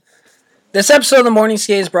This episode of the Morning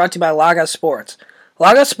Skate is brought to you by Lagos Sports.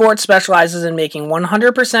 Lagos Sports specializes in making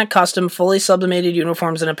 100% custom, fully sublimated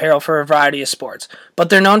uniforms and apparel for a variety of sports, but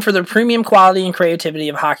they're known for their premium quality and creativity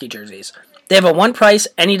of hockey jerseys. They have a one price,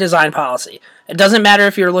 any design policy. It doesn't matter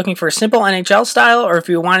if you're looking for a simple NHL style or if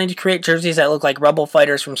you're wanting to create jerseys that look like Rebel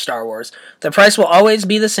fighters from Star Wars. The price will always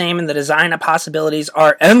be the same and the design possibilities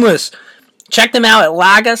are endless. Check them out at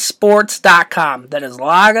lagasports.com. That is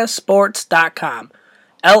lagasports.com.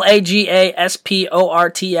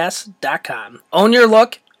 LAGASPORTS.com. Own your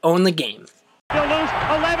look, own the game. Still loose,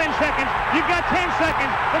 11 seconds. You've got 10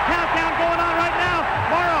 seconds. The countdown going on right now.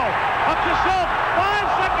 Morrow up to Schultz.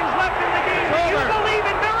 5 seconds left in the game. Do you believe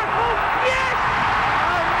in miracles? Yes!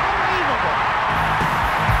 Unbelievable.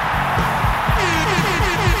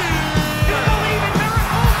 You believe in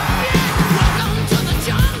miracles? Yes! Welcome to the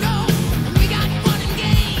jungle. We got fun and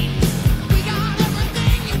games. We got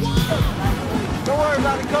everything you want. Don't worry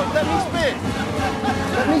about it, Coach. Let me spin.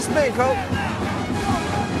 Let me spin, Coach.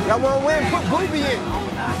 Y'all want to win? Put Booby in. Y'all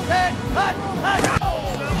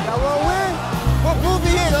want to win? Put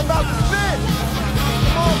Booby in. I'm about to spin.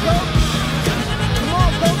 Come on, Coach. Come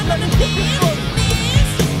on, Coach. Let me get this one.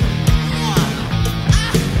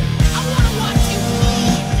 I wanna watch you.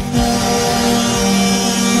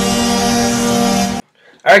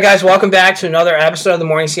 All right, guys, welcome back to another episode of the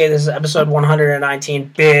Morning Skate. This is episode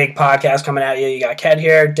 119. Big podcast coming at you. You got Ked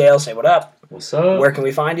here. Dale, say what up. What's up? Where can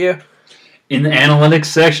we find you? In the analytics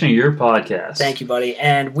section of your podcast. Thank you, buddy.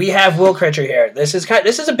 And we have Will Critcher here. This is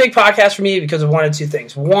a big podcast for me because of one of two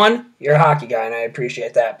things. One, you're a hockey guy, and I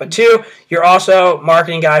appreciate that. But two, you're also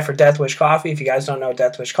marketing guy for Death Wish Coffee. If you guys don't know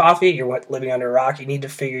Death Wish Coffee, you're living under a rock. You need to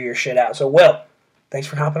figure your shit out. So, Will, thanks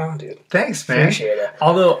for hopping on, dude. Thanks, man. Appreciate it.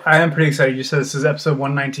 Although I am pretty excited. You said this is episode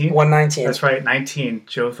 119? 119. That's right, 19.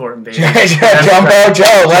 Joe Thornton, baby. Jumbo right.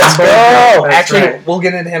 Joe, let's go. That's Actually, right. we'll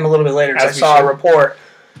get into him a little bit later because I As we saw a should. report.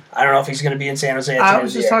 I don't know if he's going to be in San Jose at the I end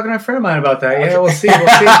was of the just year. talking to a friend of mine about that. Yeah, we'll see.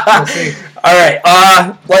 We'll see. All right.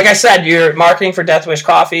 Like I said, you're marketing for Death Wish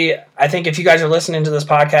Coffee. I think if you guys are listening to this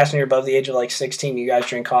podcast and you're above the age of like 16, you guys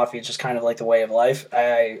drink coffee. It's just kind of like the way of life.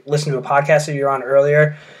 I listened to a podcast that you were on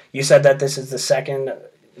earlier. You said that this is the second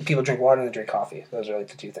people drink water and they drink coffee. Those are like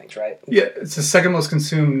the two things, right? Yeah, it's the second most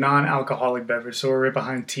consumed non-alcoholic beverage, so we're right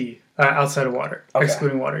behind tea, outside of water, Okay.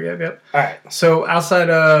 excluding water. Yep. All right. So outside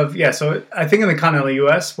of, so I think in the continental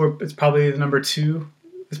U.S., it's probably the number 2.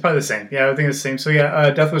 It's probably the same. Yeah, I think it's the same. So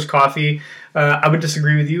Death Wish Coffee. I would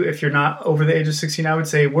disagree with you. If you're not over the age of 16, I would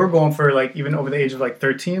say we're going for like even over the age of like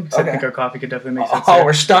 13 because I think our coffee could definitely make sense. Oh,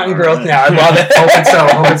 we're stunting growth now. I love it.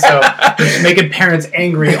 Hoping so. Just making parents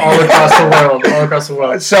angry all across the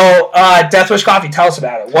world. So, Death Wish Coffee, tell us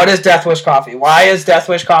about it. What is Death Wish Coffee? Why is Death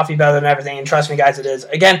Wish Coffee better than everything? And trust me, guys, it is.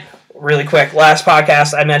 Again, really quick, last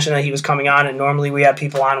podcast, I mentioned that he was coming on, and normally we have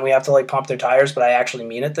people on and we have to, like, pump their tires, but I actually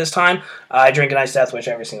mean it this time. I drink a nice Death Wish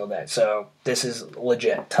every single day, so this is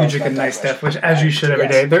legit. Tell You us drink a about nice Death Wish, as you should every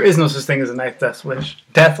Yes. day. There is no such thing as a nice Death Wish.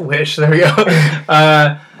 Death Wish, there we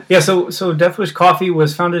go. So Death Wish Coffee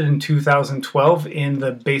was founded in 2012 in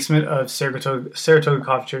the basement of Saratoga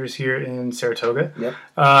Coffee Traders here in Saratoga. Yep.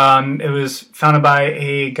 It was founded by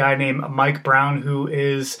a guy named Mike Brown, who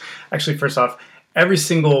is, actually, first off, every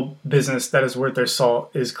single business that is worth their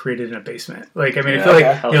salt is created in a basement. Like, I mean, I feel Okay.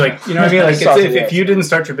 like, you're like, you know what I mean? Like, Salt to the if earth. you didn't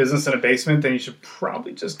start your business in a basement, then you should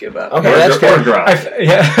probably just give up. Okay, Or that's or good. garage.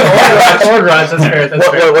 Or garage. That's fair. That's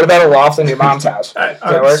fair. What about a loft in your mom's house? Does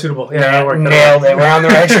that work? Suitable. Yeah, that'll work. Nailed it. We're on the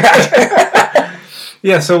right track.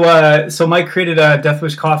 Yeah, so Mike created Death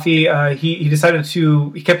Wish Coffee. He decided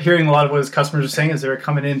he kept hearing a lot of what his customers were saying as they were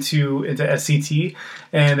coming into SCT,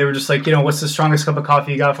 and they were just like, what's the strongest cup of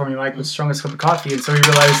coffee you got for me, Mike? What's the strongest cup of coffee? And so he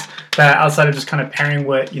realized that outside of just kind of pairing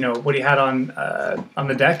what he had on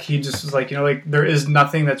the deck, he just was like, there is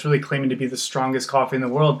nothing that's really claiming to be the strongest coffee in the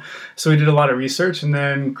world. So he did a lot of research and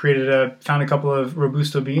then found a couple of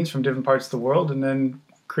Robusto beans from different parts of the world, and then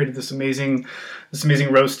created this amazing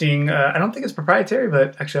roasting. I don't think it's proprietary,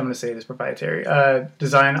 but actually I'm going to say it is proprietary.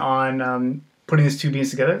 Design on putting these two beans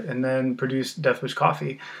together, and then produced Death Wish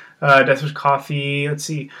Coffee. Death Wish Coffee. Let's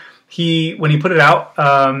see. When he put it out,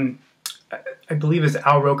 I believe it's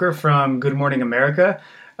Al Roker from Good Morning America.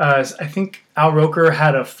 I think Al Roker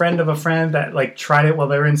had a friend of a friend that like tried it while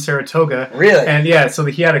they were in Saratoga. Really? And yeah, so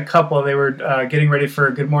he had a cup while they were getting ready for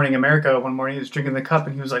Good Morning America. One morning he was drinking the cup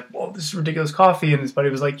and he was like, "Whoa, this is ridiculous coffee." And his buddy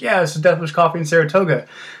was like, "Yeah, this is Death Wish Coffee in Saratoga."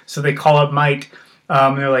 So they call up Mike.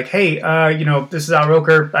 And they're like, "Hey, this is Al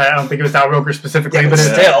Roker." I don't think it was Al Roker specifically, but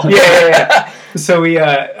still. Yeah. So we,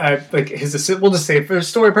 like his assistant, we'll just say for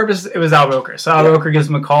story purposes, it was Al Roker. So Al Roker gives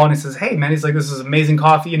him a call and he says, "Hey, man," he's like, "this is amazing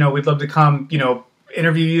coffee. We'd love to come,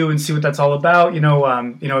 interview you and see what that's all about.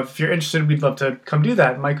 If you're interested, we'd love to come do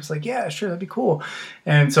that. And Mike was like, yeah, sure, that'd be cool.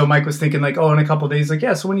 And so Mike was thinking like, oh, in a couple of days, like,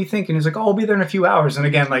 yeah, so when do you think? And he's like, oh, I'll be there in a few hours. And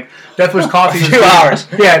again, like, Death Wish Coffee A few hours.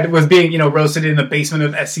 Yeah, it was being, roasted in the basement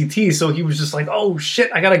of SCT. So he was just like, oh shit,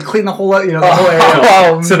 I gotta clean the whole, the whole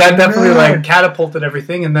area. So that definitely like catapulted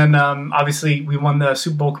everything. And then obviously we won the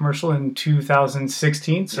Super Bowl commercial in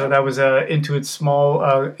 2016. So that was Intuit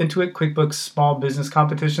QuickBooks small business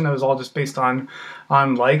competition. That was all just based on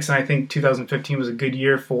likes. And I think 2015 was a good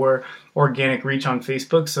year for organic reach on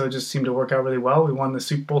Facebook, so it just seemed to work out really well. We won the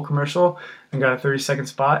Super Bowl commercial and got a 32nd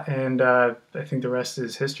spot, and I think the rest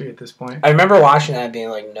is history at this point. I remember watching that and being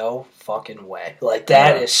like, no fucking way. Like,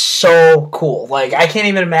 that is so cool. Like, I can't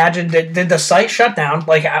even imagine. Did the site shut down?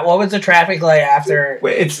 Like, what was the traffic like after?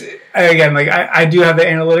 It's, again, like, I do have the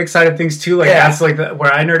analytics side of things, too. Like, that's, like,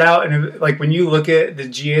 where I nerd out. And, like, when you look at the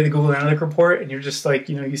GA, the Google Analytics report, and you're just, like,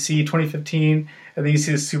 you see 2015, and then you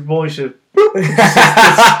see the Super Bowl, you should...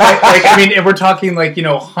 and we're talking like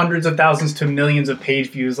hundreds of thousands to millions of page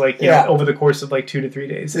views over the course of like 2 to 3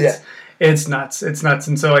 days. It's nuts.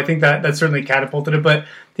 And so I think that certainly catapulted it. But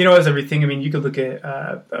as everything, I mean, you could look at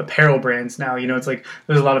apparel brands now. It's like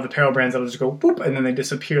there's a lot of apparel brands that'll just go boop and then they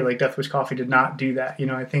disappear. Like Death Wish Coffee did not do that.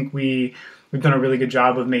 I think we've done a really good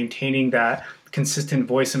job of maintaining that consistent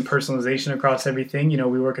voice and personalization across everything.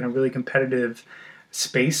 We work in a really competitive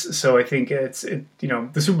space, so I think the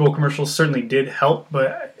Super Bowl commercials certainly did help,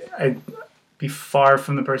 but I'd be far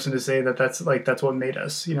from the person to say that's what made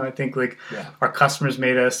us. I think our customers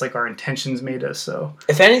made us, like our intentions made us. So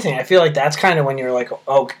if anything, I feel like that's kind of when you're like,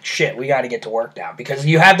 oh shit, we got to get to work now, because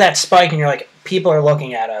you have that spike and you're like, people are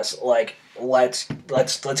looking at us like, let's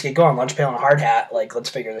get going. Lunch pail and a hard hat. Like, let's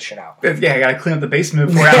figure this shit out. Yeah, I gotta clean up the basement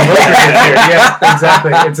before anniversary gets here. Yeah,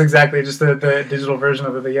 exactly. It's exactly just the digital version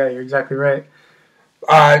of it. But yeah, you're exactly right.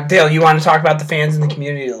 Dale, you want to talk about the fans in the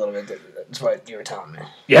community a little bit? That's what you were telling me.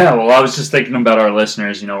 Yeah, well, I was just thinking about our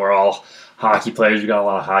listeners. We're all hockey players. We got a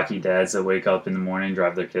lot of hockey dads that wake up in the morning,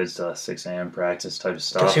 drive their kids to 6 a.m. practice type of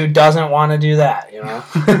stuff. Because who doesn't want to do that,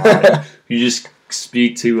 You just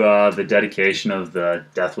speak to the dedication of the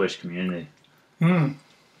Death Wish community. Oh,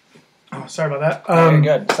 sorry about that. Very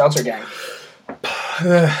good. Seltzer gang.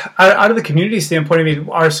 Out of the community standpoint, I mean,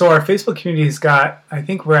 our Facebook community has got, I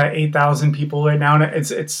think we're at 8,000 people right now, and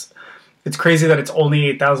it's crazy that it's only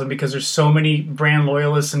 8,000 because there's so many brand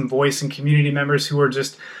loyalists and voice and community members who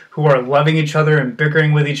are loving each other and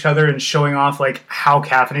bickering with each other and showing off like how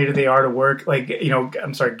caffeinated they are to work,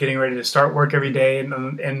 getting ready to start work every day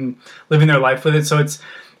and living their life with it. So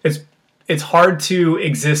it's hard to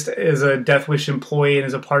exist as a Death Wish employee and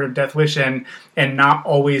as a part of Death Wish and not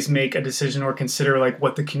always make a decision or consider like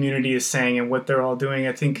what the community is saying and what they're all doing.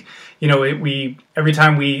 I think we every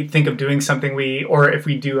time we think of doing something, if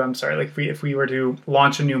we were to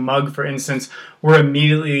launch a new mug, for instance, we're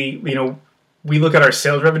immediately we look at our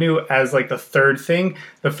sales revenue as like the third thing.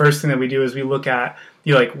 The first thing that we do is we look at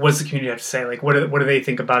what's the community have to say? Like, what do they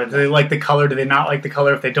think about it? Do they like the color? Do they not like the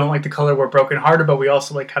color? If they don't like the color, we're brokenhearted, but we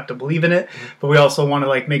also have to believe in it. But we also want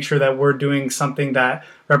to make sure that we're doing something that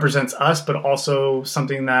represents us, but also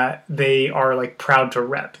something that they are proud to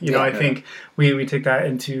rep. I think we take that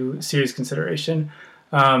into serious consideration.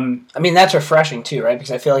 I mean, that's refreshing too, right?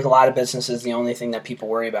 Because I feel like a lot of businesses, the only thing that people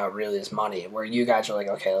worry about really is money. Where you guys are like,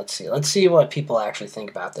 okay, let's see what people actually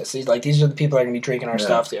think about this. These are the people that are going to be drinking our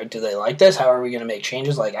stuff. Do they like this? How are we going to make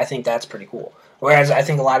changes? I think that's pretty cool. Whereas I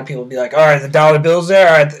think a lot of people will be like, all right, the dollar bills there,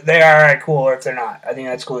 all right, they are all right, cool. Or if they're not, I think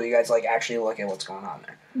that's cool. You guys actually look at what's going on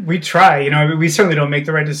there. We try, we certainly don't make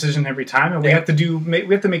the right decision every time, and we have to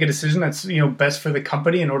make a decision that's best for the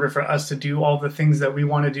company in order for us to do all the things that we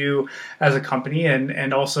want to do as a company,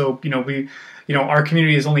 and also our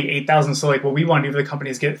community is only 8,000, so what we want to do for the company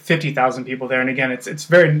is get 50,000 people there, and again, it's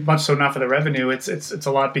very much so not for the revenue, it's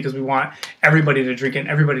a lot because we want everybody to drink it, and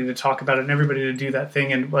everybody to talk about it, and everybody to do that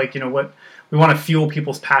thing, and what. We want to fuel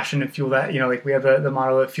people's passion and fuel that, we have the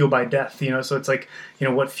motto of fuel by death, so it's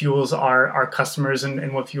what fuels our customers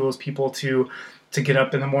and what fuels people to get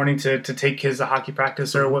up in the morning to take kids to hockey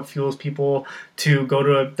practice, or what fuels people to go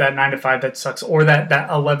to that 9 to 5 that sucks, or that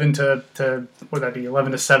 11 to what would that be,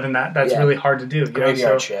 11 to 7 that's really hard to do.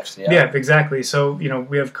 Graveyard shifts. Yeah, exactly. So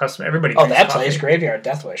we have everybody. Oh, that plays Graveyard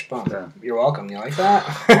Death Wish. Boom. Yeah. You're welcome. You like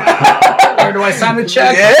that? Where do I sign the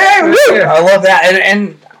check? Yeah, I love that.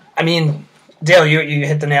 And I mean, Dale, you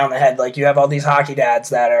hit the nail on the head. You have all these hockey dads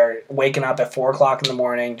that are waking up at 4 o'clock in the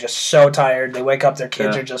morning, just so tired. They wake up, their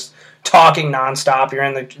kids are just talking nonstop. You're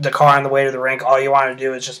in the car on the way to the rink. All you want to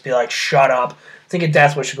do is just be like, shut up. I think a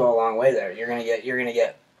Death Wish should go a long way there. You're gonna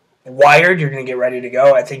get wired. You're gonna get ready to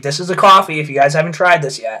go. I think this is a coffee. If you guys haven't tried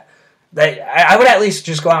this yet, I would at least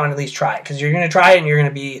just go out and at least try it, because you're going to try it and you're going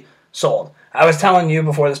to be sold. I was telling you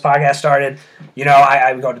before this podcast started,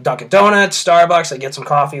 I would go to Dunkin' Donuts, Starbucks, I'd get some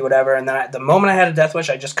coffee, whatever, and then the moment I had a Death Wish,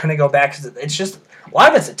 I just couldn't go back, because it's just, a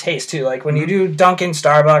lot of it's a taste, too. Like, when you do Dunkin',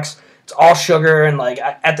 Starbucks, it's all sugar, and, like,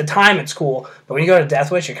 at the time, it's cool, but when you go to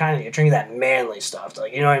Death Wish, you're drinking that manly stuff,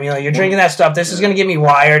 like, you know what I mean? Like, you're drinking that stuff, this is going to get me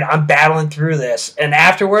wired, I'm battling through this, and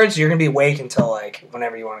afterwards, you're going to be awake until, like,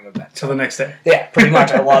 whenever you want to go to bed. Till the next day. Yeah, pretty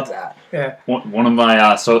much, I love that. Yeah. One of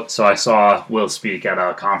my, so I saw Will speak at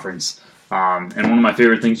a conference, and one of my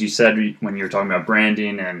favorite things you said when you were talking about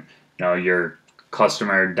branding and your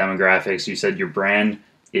customer demographics, you said your brand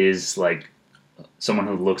is like someone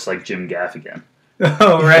who looks like Jim Gaffigan.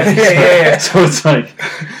 Oh, right. Yeah. So it's like...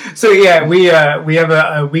 So, yeah, we have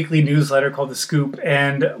a weekly newsletter called The Scoop,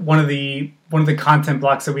 and one of the content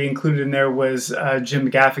blocks that we included in there was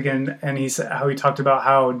Jim Gaffigan, and how he talked about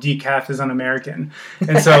how decaf is un-American.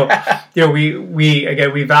 And so,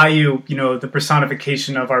 we value, the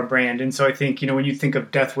personification of our brand. And so I think, when you think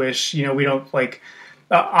of Death Wish, we don't like...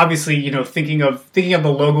 obviously, thinking of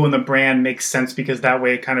the logo and the brand makes sense, because that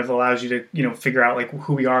way it kind of allows you to, figure out like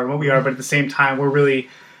who we are and what we are. But at the same time, we're really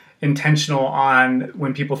intentional on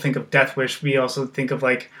when people think of Death Wish, we also think of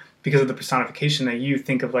like, because of the personification that you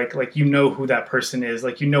think of like who that person is,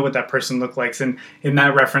 like what that person looks like. And in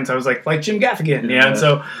that reference, I was like Jim Gaffigan. Yeah. And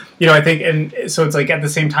so, I think, and so it's like at the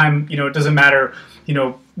same time, it doesn't matter,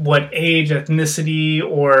 what age, ethnicity,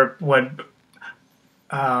 or what,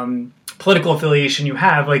 political affiliation you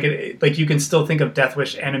have, like you can still think of Death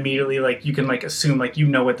Wish, and immediately like you can like assume like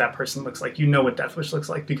what that person looks like, what Death Wish looks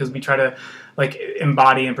like, because we try to like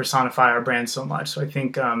embody and personify our brand so much. So I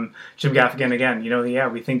think Jim Gaffigan again,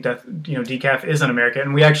 we think that decaf is un-American,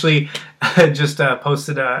 and we actually just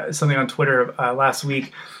posted something on Twitter last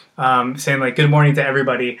week. Saying like good morning to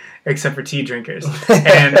everybody except for tea drinkers,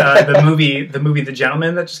 and the movie The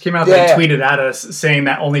Gentleman that just came out, they tweeted at us saying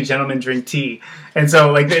that only gentlemen drink tea, and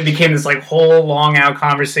so like it became this like whole long out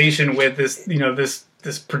conversation with this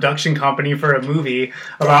this production company for a movie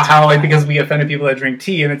about how like because we offended people that drink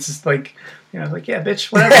tea, and it's just like like yeah,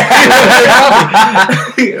 bitch, whatever.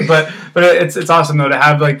 but it's awesome though to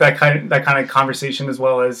have like that kind of conversation, as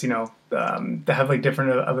well as to have like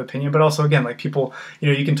different of opinion, but also again like people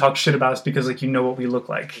you can talk shit about us because like what we look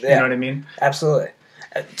like. You know what I mean? Absolutely.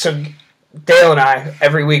 So Dale and I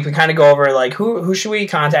every week we kind of go over like who should we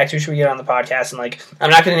contact, who should we get on the podcast, and like I'm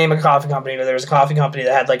not going to name a coffee company, but there was a coffee company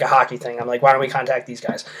that had like a hockey thing. I'm like, why don't we contact these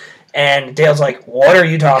guys? And Dale's like, what are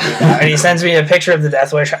you talking about? And he sends me a picture of the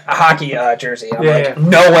Death Wish hockey jersey. And I'm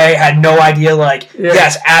no way, had no idea. Like,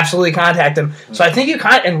 yes, absolutely contact them. So I think we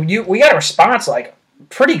got a response like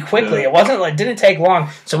pretty quickly. It wasn't like, didn't take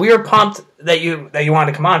long. So we were pumped that you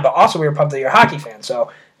wanted to come on, but also we were pumped that you're a hockey fan. So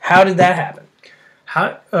how did that happen?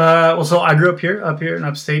 So I grew up here in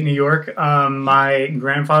upstate New York. My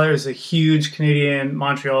grandfather is a huge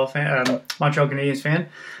Montreal Canadiens fan.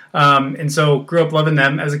 And so grew up loving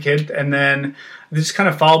them as a kid, and then they just kind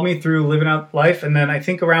of followed me through living out life. And then I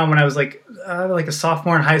think around when I was like a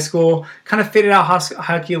sophomore in high school, kind of faded out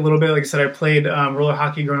hockey a little bit. Like I said, I played roller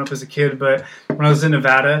hockey growing up as a kid, but when I was in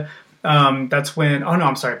Nevada, that's when,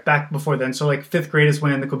 back before then. So like 5th grade is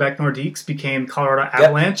when the Quebec Nordiques became Colorado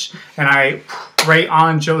Avalanche, and I right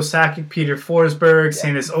on Joe Sakic, Peter Forsberg,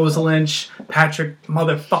 Sandis Ozolinsh, Patrick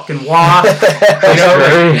motherfucking Waugh,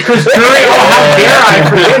 Chris Drury. Oh, how dare I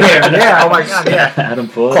forget him? Yeah, oh my god, yeah. Adam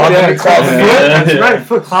Foote. Claude Lemieux. That's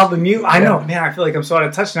right, Claude Lemieux. I know, man. I feel like I'm so out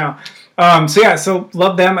of touch now. So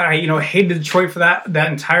love them. I hated Detroit for that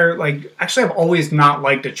entire actually I've always not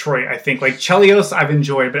liked Detroit. I think like Chelios I've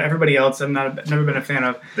enjoyed, but everybody else I've never been a fan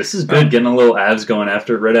of. This is good, getting a little abs going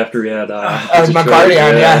right after we had McCarty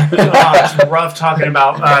on, yeah. It's rough talking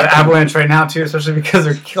about Avalanche right now too, especially because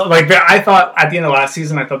they're I thought at the end of last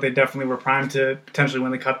season I thought they definitely were primed to potentially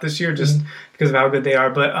win the cup this year just because of how good they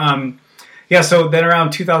are, but so then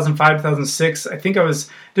around 2005, 2006, I think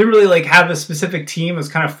didn't really have a specific team. I was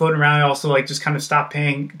kind of floating around. I also just kind of stopped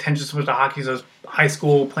paying attention so much to hockey. So I was high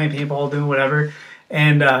school, playing paintball, doing whatever.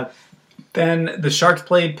 And then the Sharks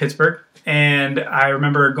played Pittsburgh. And I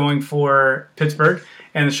remember going for Pittsburgh.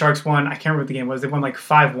 And the Sharks won. I can't remember what the game was. They won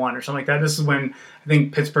 5-1 or something like that. This is when I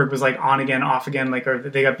think Pittsburgh was on again, off again. Or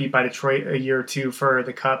they got beat by Detroit a year or two for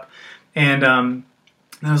the cup. And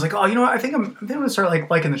I was like, oh, you know what? I think I'm going to start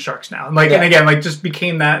liking the Sharks now. And again, just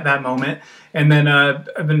became that moment. And then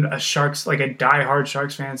I've been a diehard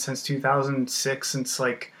Sharks fan since 2006. Since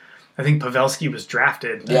I think Pavelski was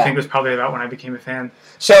drafted. Yeah. I think it was probably about when I became a fan.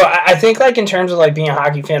 So I think in terms of being a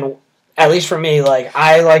hockey fan, at least for me,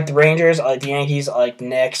 I like the Rangers, I like the Yankees, I like the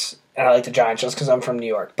Knicks, and I like the Giants just because I'm from New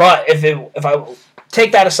York. But if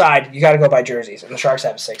take that aside, you got to go by jerseys, and the Sharks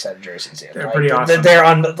have 6 set of jerseys. They're pretty awesome. They're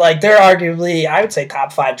arguably, I would say,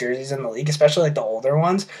 top 5 jerseys in the league, especially like the older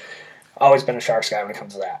ones. Always been a Sharks guy when it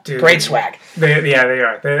comes to that. Dude, Great swag. They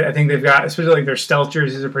are. I think they've got, especially like their stealth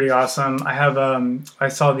jerseys are pretty awesome. I have I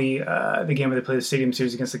saw the game where they played the Stadium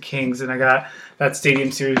Series against the Kings, and I got that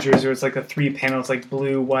Stadium Series jersey where it's like a 3-panel, it's like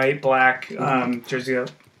blue, white, black jersey.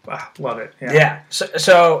 Love it. Yeah.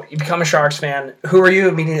 So you become a Sharks fan. Who were you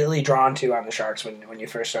immediately drawn to on the Sharks when you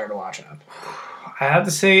first started watching them? I have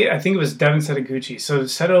to say, I think it was Devin Setaguchi. So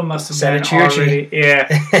Seto must have been Setaguchi. already... Yeah.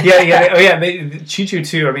 Chichu,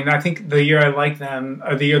 too. I mean, I think the year I liked them,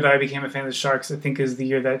 or the year that I became a fan of the Sharks, I think is the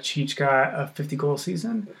year that Cheech got a 50-goal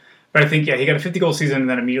season. But I think, he got a 50-goal season and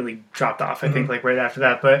then immediately dropped off, I think, like right after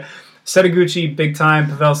that. But Setaguchi, big time.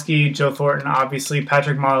 Pavelski, Joe Thornton, obviously.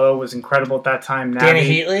 Patrick Marleau was incredible at that time. Danny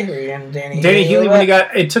Heatley? Were you in Danny Heatley, when he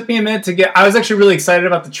got... It took me a minute to get... I was actually really excited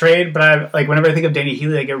about the trade, but whenever I think of Danny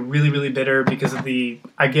Heatley, I get really, really bitter because of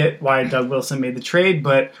I get why Doug Wilson made the trade,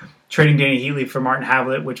 but trading Danny Heatley for Martin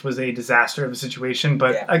Havlat, which was a disaster of a situation,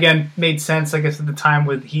 but again, made sense, I guess, at the time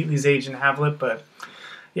with Heatley's age and Havlat, but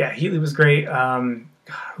yeah, Heatley was great.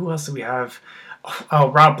 Who else do we have? Oh,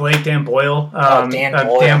 Rob Blake, Dan Boyle.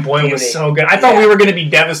 Dan Boyle was so good. I thought we were going to be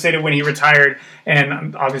devastated when he retired,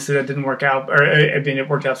 and obviously that didn't work out. Or I mean, it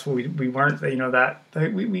worked out, so we weren't. I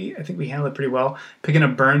think we handled it pretty well. Picking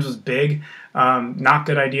up Burns was big. Not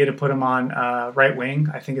good idea to put him on right wing.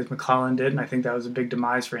 I think as McClellan did, and I think that was a big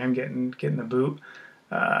demise for him getting the boot.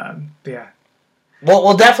 Yeah. Well,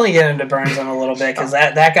 we'll definitely get into Burns in a little bit because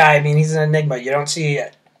that guy. I mean, he's an enigma. You don't see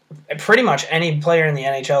pretty much any player in the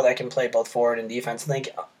NHL that can play both forward and defense. I think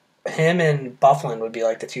him and Bufflin would be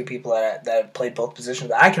like the 2 people that have played both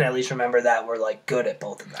positions. I can at least remember that were like good at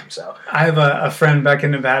both of them. So I have a friend back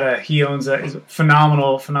in Nevada. He owns he's a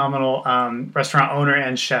phenomenal restaurant owner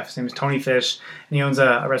and chef. His name is Tony Fish, and he owns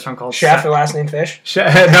a restaurant called Chef. Your last name Fish? No,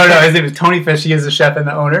 his name is Tony Fish. He is the chef and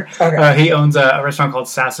the owner. Okay. He owns a restaurant called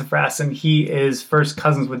Sassafras, and he is first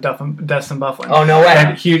cousins with Dustin Bufflin. Oh, no way!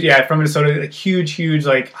 And huge, from Minnesota. Like huge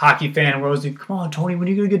like hockey fan. Where I was like, come on, Tony, when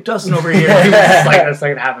are you gonna get Dustin over here? He was just like, that's not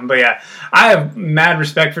gonna happen. But yeah, I have mad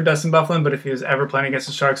respect for Dustin Bufflin, but if he was ever playing against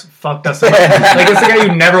the Sharks, fuck Dustin Bufflin. Like, it's the guy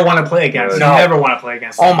you never want to play against. No. You never want to play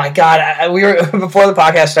against him. Oh my god, we were before the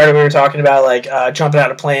podcast started, we were talking about like jumping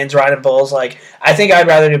out of planes, riding bulls. Like, I think I'd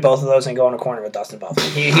rather do both of those than go in a corner with Dustin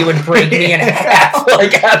Bufflin. He would break me in half.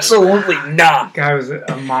 Like, absolutely not. Guy was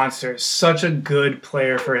a monster. Such a good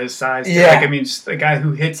player for his size. Yeah. Like, I mean, just a guy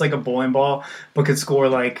who hits like a bowling ball, but could score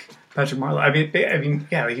like Patrick Marleau. I mean,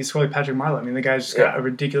 yeah, he's scored like Patrick Marleau. I mean, the guy's just got a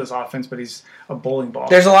ridiculous offense, but he's a bowling ball.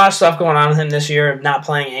 There's a lot of stuff going on with him this year, not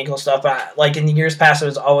playing ankle stuff. But like in the years past, it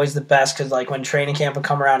was always the best because like when training camp would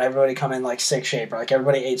come around, everybody come in like sick shape. Or, like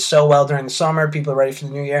everybody ate so well during the summer, people are ready for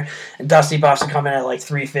the new year. And Dusty Buffs would come in at like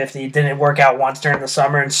 350. Didn't work out once during the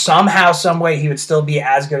summer, and somehow, some way, he would still be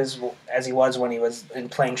as good as he was when he was in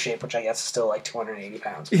playing shape, which I guess is still like 280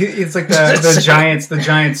 pounds. It's like the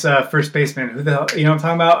Giants first baseman. Who the hell? You know what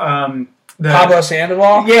I'm talking about? Pablo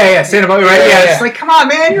Sandoval? Yeah, Sandoval, right? Yeah, it's like, come on,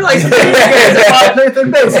 man, you're like,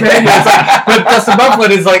 third base, man. But Dustin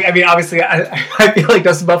Bufflin is like, I mean, obviously, I feel like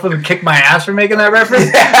Dustin Bufflin would kick my ass for making that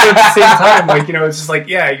reference. But at the same time, like, you know, it's just like,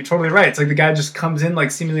 yeah, you're totally right. It's like the guy just comes in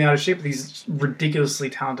like seemingly out of shape, but he's a ridiculously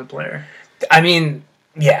talented player. I mean,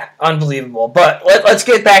 yeah, unbelievable. But let's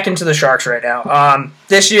get back into the Sharks right now.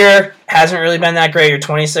 This year hasn't really been that great. You're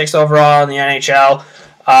 26th overall in the NHL.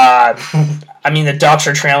 I mean, the Ducks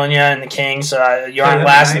are trailing you and the Kings. You're on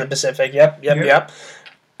last in the Pacific. Yep.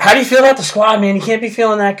 How do you feel about the squad, man? You can't be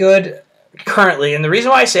feeling that good currently. And the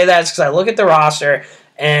reason why I say that is because I look at the roster,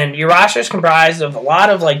 and your roster is comprised of a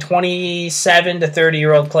lot of like 27 to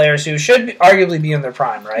 30-year-old players who should arguably be in their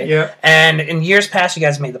prime, right? Yeah. And in years past, you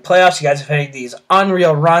guys made the playoffs. You guys have had these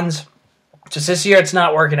unreal runs. Just this year, it's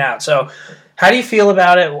not working out. So how do you feel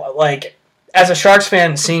about it? Like, as a Sharks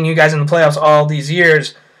fan, seeing you guys in the playoffs all these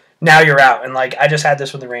years, now you're out. And, like, I just had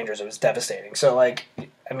this with the Rangers. It was devastating. So, like,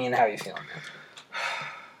 I mean, how are you feeling?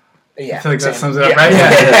 Yeah. I feel like that sums it up, right?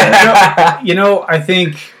 Yeah. I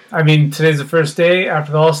think, today's the first day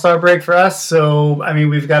after the All-Star break for us. So,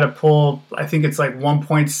 we've got to pull, I think it's like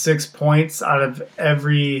 1.6 points out of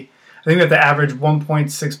every, I think we have to average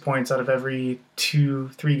 1.6 points out of every 3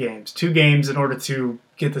 games. 2 games in order to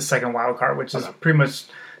get the second wild card, which is pretty much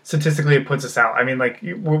statistically it puts us out.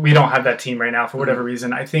 We don't have that team right now for whatever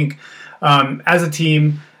reason. I think as a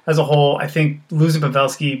team, as a whole, I think losing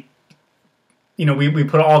Pavelski, we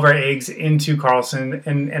put all of our eggs into Karlsson,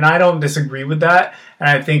 and I don't disagree with that. And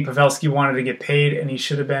I think Pavelski wanted to get paid, and he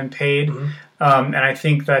should have been paid. And I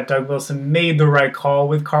think that Doug Wilson made the right call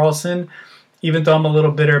with Karlsson. even though I'm a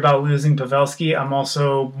little bitter about losing Pavelski, I'm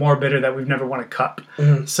also more bitter that we've never won a cup.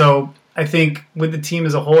 Mm-hmm. So I think with the team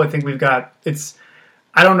as a whole, I think we've got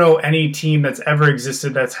I don't know any team that's ever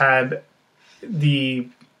existed that's had the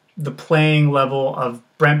playing level of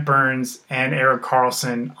Brent Burns and Erik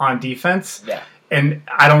Karlsson on defense. Yeah. And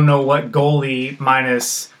I don't know what goalie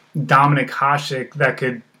minus Dominik Hasek that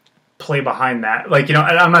could play behind that. Like, and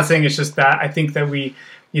I'm not saying it's just that. I think that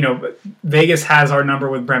Vegas has our number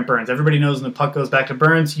with Brent Burns. Everybody knows when the puck goes back to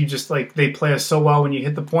Burns, you just they play us so well when you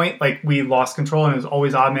hit the point. Like, we lost control and it was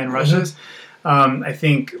always odd man rushes. I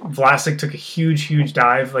think Vlasic took a huge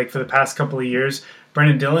dive for the past couple of years.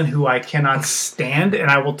 Brendan Dillon, who I cannot stand, and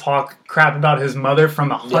I will talk crap about his mother from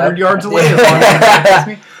 100 yards away as long as he attacks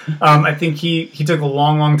me. I think he took a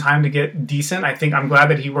long time to get decent. I'm glad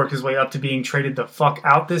that he worked his way up to being traded the fuck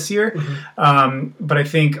out this year. But I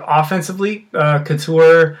think offensively,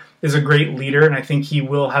 Couture is a great leader, and I think he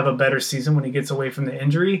will have a better season when he gets away from the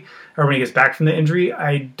injury, or when he gets back from the injury.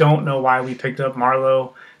 I don't know why we picked up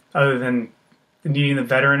Marleau other than needing the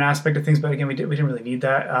veteran aspect of things, but again, we didn't really need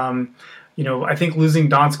that. I think losing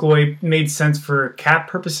Donskoy made sense for cap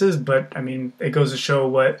purposes, but it goes to show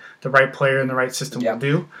what the right player in the right system will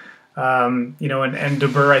do. And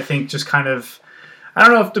DeBoer, I think, just kind of, I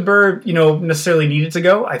don't know if DeBoer, necessarily needed to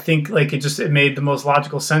go. I think it made the most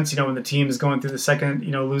logical sense, when the team is going through the second,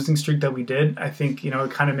 losing streak that we did. I think,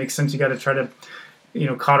 it kind of makes sense. You got to try to,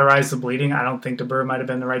 cauterize the bleeding. I don't think DeBoer might have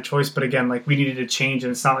been the right choice, but again, we needed to change,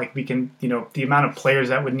 and it's not like we can, the amount of players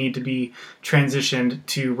that would need to be transitioned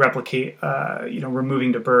to replicate,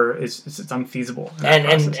 removing DeBoer it's unfeasible.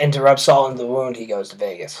 And to rub salt into the wound, he goes to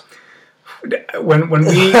Vegas. When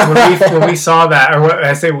we saw that, or what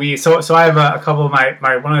I say we, so I have a couple of my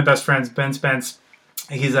one of my best friends, Ben Spence.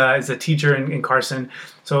 He's a teacher in Carson.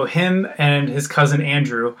 So him and his cousin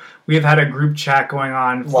Andrew, we have had a group chat going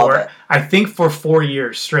on for 4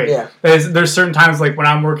 years straight. Yeah. There's certain times when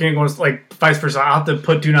I'm working, it goes vice versa. I'll have to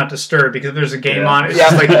put do not disturb because if there's a game on. It's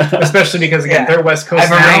just especially because again they're West Coast. I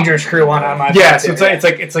have a Rangers crew on my. Yeah, so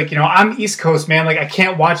it's like I'm East Coast, man. I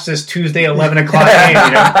can't watch this Tuesday 11 o'clock game.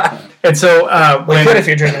 And so we could if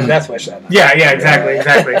you're drinking Death Wish that night. Yeah,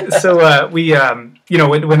 exactly. So we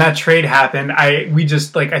when that trade happened, we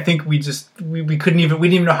didn't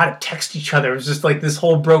even know how to text each other. It was just this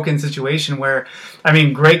whole broken situation where,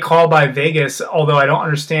 great call by Vegas, although I don't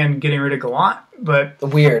understand getting rid of Gallant, but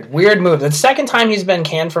weird move. The second time he's been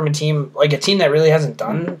canned from a team that really hasn't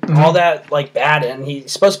done all that bad, and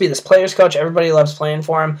he's supposed to be this players coach. Everybody loves playing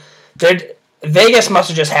for him. Vegas must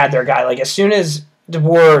have just had their guy. As soon as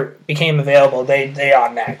DeBoer became available, they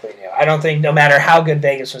automatically knew. I don't think, no matter how good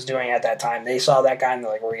Vegas was doing at that time, they saw that guy and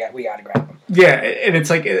they're like, we got to grab him. Yeah, and it's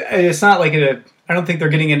not I don't think they're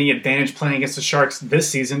getting any advantage playing against the Sharks this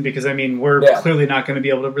season because, we're clearly not going to be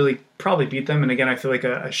able to really probably beat them. And again, I feel like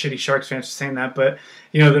a shitty Sharks fan for saying that, but,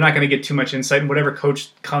 they're not going to get too much insight. And whatever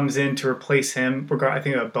coach comes in to replace him, I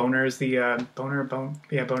think Boner is the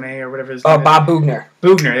Bonet or whatever his name is. Bob Bugner.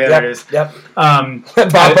 There it is. Yep.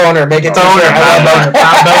 Bob Boner, make it Bob Boner.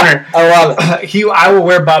 I love it. I will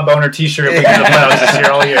wear Bob Boner t-shirt if we get the playoffs this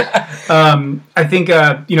year all year. I think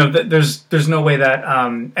there's no way that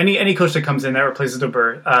any coach that comes in that replaces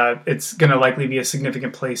DeBoer, it's going to likely be a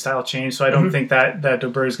significant play style change. So I don't think that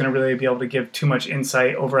DeBoer is going to really be able to give too much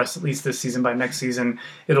insight over us at least this season. By next season,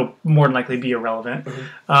 it'll more than likely be irrelevant.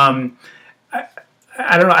 I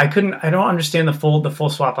don't know. I don't understand the full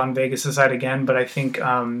swap on Vegas' side again, but I think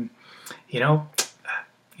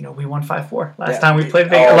we won 5-4 last time we played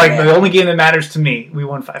Vegas. The only game that matters to me, we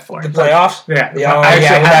won 5-4. The playoffs? Yeah. I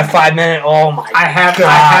actually have 5 minute. Oh my! I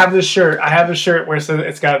have the shirt. I have the shirt where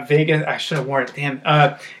it's got Vegas. I should have worn it. Damn.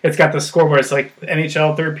 It's got the scoreboard. It's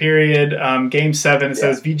NHL third period, game 7. It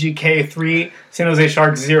says VGK 3, San Jose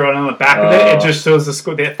Sharks 0, and on the back of it just shows the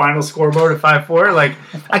final scoreboard of 5-4.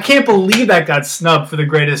 I can't believe that got snubbed for the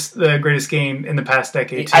greatest game in the past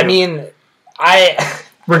decade. Too.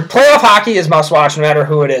 Playoff hockey is must watch no matter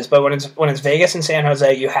who it is, but when it's Vegas and San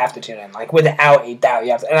Jose, you have to tune in. Without a doubt,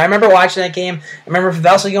 you have to. And I remember watching that game. I remember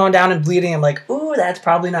Pavelski going down and bleeding. I'm like, ooh, that's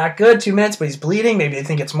probably not good. 2 minutes, but he's bleeding. Maybe they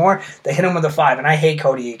think it's more. They hit him with a 5, and I hate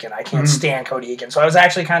Cody Eakin. I can't stand Cody Eakin. So I was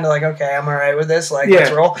actually kind of like, okay, I'm all right with this.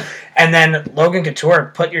 Let's roll. And then Logan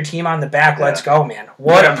Couture, put your team on the back. Yeah. Let's go, man.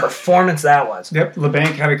 What a performance that was. Yep,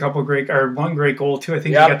 LeBanc had one great goal too. I think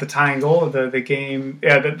he got the tying goal of the game.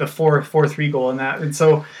 Yeah, the 4-3 goal in that. And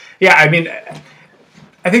so. Yeah, I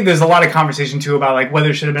think there's a lot of conversation too about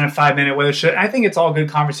whether it should have been a 5-minute, I think it's all good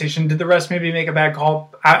conversation. Did the refs maybe make a bad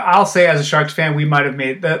call? I'll say as a Sharks fan, we might have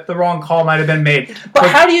made the wrong call. Might have been made.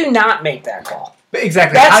 But how do you not make that call?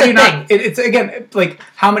 Exactly. That's how do you thing. not? It's again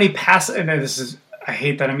how many passes. And this is I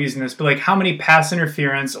hate that I'm using this, but like how many pass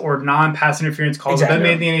interference or non-pass interference calls have been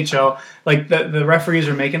made in the NHL? Like the referees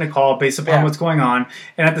are making a call based upon what's going on,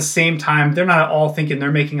 and at the same time, they're not all thinking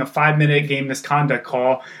they're making a 5-minute game misconduct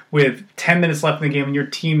call with 10 minutes left in the game,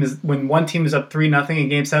 and when one team is up 3-0 in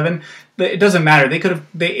Game 7. It doesn't matter.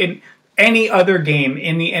 In any other game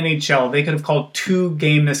in the NHL, they could have called 2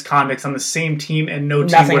 game misconducts on the same team, and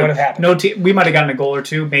nothing would have happened. We might have gotten a goal or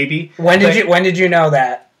two, maybe. When did you know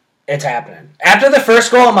that it's happening? After the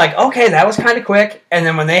first goal, I'm like, okay, that was kind of quick. And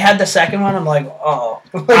then when they had the second one, I'm like, oh.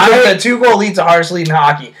 The 2-goal lead's the hardest lead in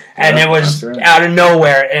hockey. And it was out of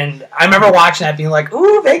nowhere. And I remember watching that being like,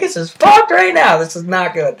 ooh, Vegas is fucked right now. This is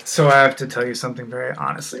not good. So I have to tell you something very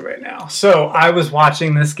honestly right now. So I was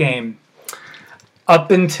watching this game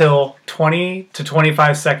up until 20 to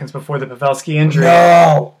 25 seconds before the Pavelski injury.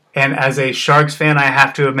 No. And as a Sharks fan, I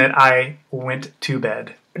have to admit, I went to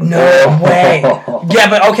bed. No way. Yeah,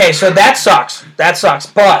 but okay, so that sucks.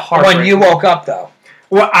 But when you woke up, though.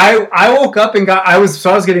 Well, I woke up and I was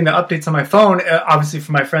getting the updates on my phone, obviously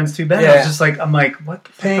from my friends too. Ben, I was just like, I'm like, what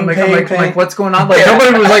the fuck? I'm like, what's going on? Like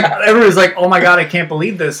everybody was like, oh my god, I can't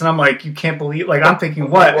believe this, and I'm like, you can't believe? Like I'm thinking,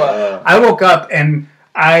 what? I woke up and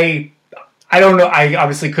I don't know. I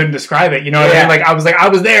obviously couldn't describe it. You know what I mean? Like I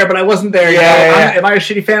was there, but I wasn't there. Am I a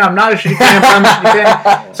shitty fan? I'm not a shitty fan. I'm a shitty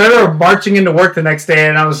fan. So I remember marching into work the next day,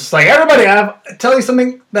 and I was just like, everybody, I'll tell you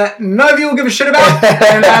something that none of you will give a shit about,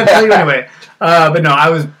 and I'll tell you anyway. But no, I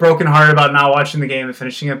was brokenhearted about not watching the game and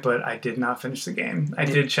finishing it, but I did not finish the game. I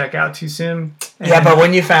did check out too soon. Yeah, but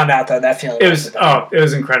when you found out, though, that feeling it was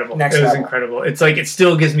incredible. It was incredible. It's like it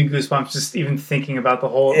still gives me goosebumps just even thinking about the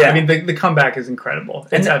whole. Yeah. I mean, the comeback is incredible.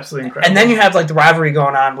 It's absolutely incredible. And then you have like the rivalry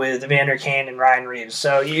going on with Evander Kane and Ryan Reeves.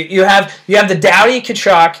 So you have the Doughty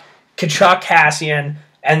Kachuk Cassian,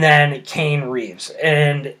 and then Kane Reeves.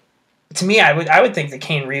 And to me, I would think the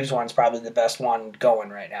Kane Reeves one's probably the best one going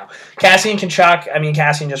right now. Cassian Kachuk, I mean,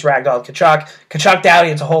 Cassian just ragdolled Kachuk. Kachuk Doughty,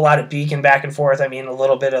 it's a whole lot of beaking back and forth. I mean, a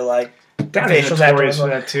little bit of like facials for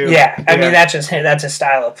that too. Yeah, I mean that's his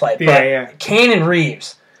style of play. But Kane and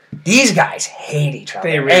Reeves, these guys hate each other,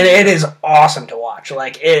 and it is awesome to watch.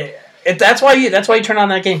 Like that's why you turn on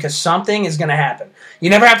that game, because something is going to happen. You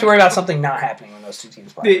never have to worry about something not happening when those two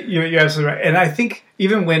teams play. You're absolutely right. And I think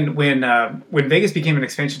even when Vegas became an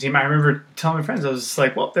expansion team, I remember telling my friends, I was just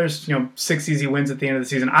like, well, there's 6 easy wins at the end of the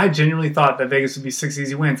season. I genuinely thought that Vegas would be 6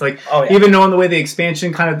 easy wins. Like even knowing the way the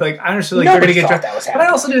expansion kind of like, I understood like they're going to get drafted, but I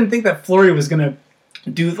also didn't think that Fleury was going to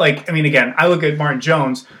do like. I mean, again, I look at Martin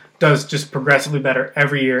Jones. Does just progressively better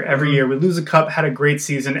every year. Every year we lose a cup, had a great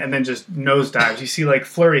season, and then just nosedives. You see like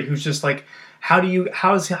Fleury, who's just like, how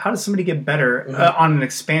does somebody get better on an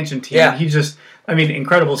expansion team? Yeah. He's just, I mean,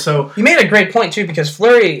 incredible. So you made a great point too, because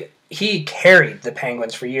Fleury, he carried the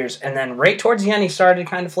Penguins for years, and then right towards the end he started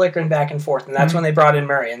kind of flickering back and forth, and that's when they brought in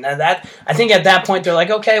Murray. And that I think at that point they're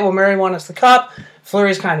like, okay, well Murray won us the cup.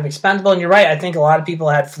 Fleury's kind of expendable, and you're right. I think a lot of people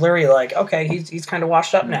had Fleury like, okay, he's kind of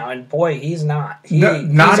washed up now, and boy, he's not.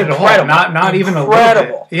 Not at all. Not even a little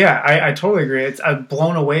bit. Yeah, I totally agree. I'm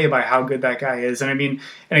blown away by how good that guy is, and I mean,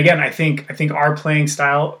 and again, I think our playing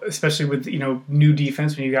style, especially with new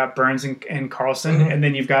defense, when you got Burns and Carlson, and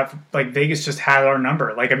then you've got like Vegas just had our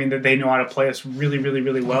number. Like I mean, they know how to play us really, really,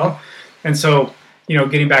 really well, and so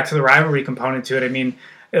getting back to the rivalry component to it, I mean,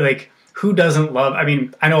 like. Who doesn't love? I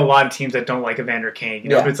mean, I know a lot of teams that don't like Evander Kane.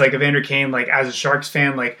 But it's like Evander Kane, like as a Sharks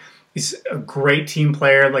fan, like he's a great team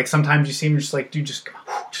player. Like sometimes you see him just like, dude, just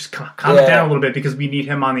calm it down a little bit because we need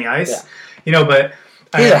him on the ice. Yeah. But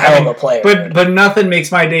he's a hell of a player. But nothing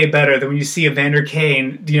makes my day better than when you see Evander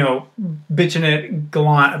Kane, bitching at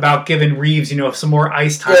Gallant about giving Reeves, some more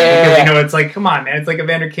ice time because it's like, come on, man, it's like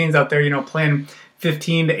Evander Kane's out there, playing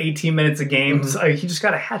 15 to 18 minutes a game. He just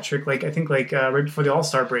got a hat trick, like I think, like right before the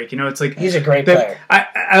All-Star break. It's like he's a great player.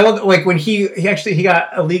 I love like when he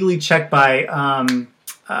got illegally checked by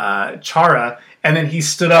Chara, and then he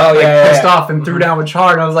stood up pissed off and threw down with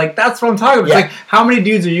Chara. And I was like, that's what I'm talking about. It's like, how many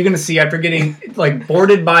dudes are you going to see after getting like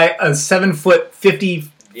boarded by a 7-foot,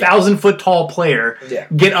 50,000-foot tall player,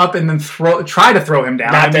 get up and then try to throw him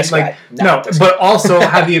down? Not this guy. But also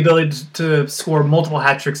have the ability to score multiple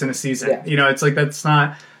hat tricks in a season. It's like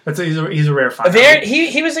he's a rare find.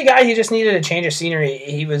 He was a guy who just needed a change of scenery.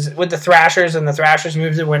 He was with the Thrashers, and the Thrashers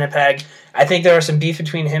moved to Winnipeg. I think there was some beef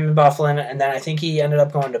between him and Buffalo, and then I think he ended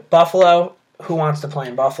up going to Buffalo. Who wants to play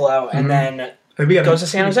in Buffalo? And then goes to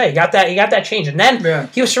San Jose. He got that change, and then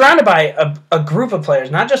he was surrounded by a group of players,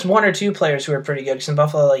 not just one or two players who were pretty good. Because in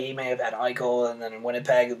Buffalo, like, he may have had Eichel, and then in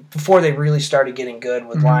Winnipeg, before they really started getting good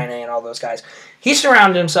with Laine and all those guys, he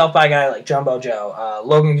surrounded himself by a guy like Jumbo Joe,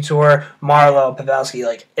 Logan Couture, Marleau, Pavelski.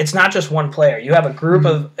 Like, it's not just one player. You have a group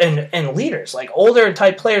of and leaders, like older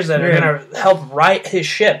type players that are going to help right his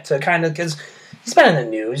ship to kind of, because he's been in the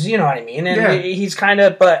news, you know what I mean? And he's kind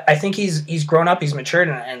of, but I think he's grown up, he's matured,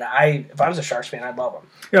 and if I was a Sharks fan, I'd love him.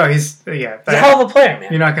 Yeah, he's a hell of a player, man.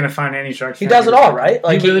 You're not going to find any Sharks fan. He does it all, right?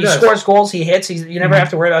 Like, he really does. Scores goals, he hits, you never have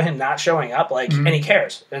to worry about him not showing up, like, and he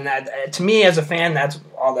cares. And that, to me, as a fan, that's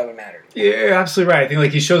all that would matter. Yeah, you're absolutely right. I think,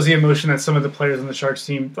 like, he shows the emotion that some of the players on the Sharks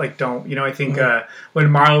team, like, don't. You know, I think when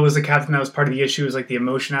Marleau was the captain, that was part of the issue, was, like, the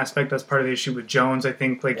emotion aspect. That's part of the issue with Jones. I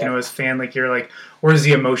think, like, you know, as a fan, like, you're like, where's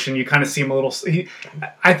the emotion? You kind of see him a little.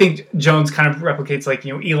 I think Jones kind of replicates, like,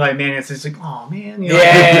 you know, Eli Manning. It's like, oh man, you know, you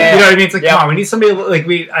know what I mean? It's like, come on, we need somebody like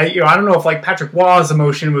I don't know if like Patrick Waugh's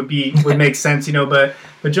emotion would make sense, you know, but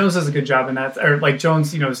Jones does a good job in that. Or like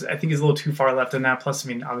Jones, you know, I think he's a little too far left in that. Plus, I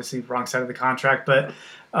mean, obviously, wrong side of the contract, but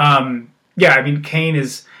yeah, I mean, Kane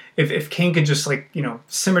is. If Kane could just, like, you know,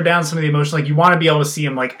 simmer down some of the emotion, like, you want to be able to see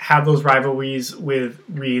him, like, have those rivalries with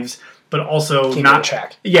Reeves, but also not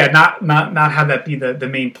have that be the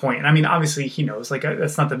main point. And I mean, obviously he knows, like,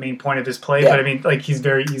 that's not the main point of his play, but I mean, like, he's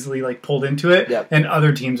very easily, like, pulled into it, and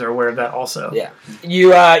other teams are aware of that also. Yeah.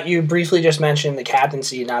 You briefly just mentioned the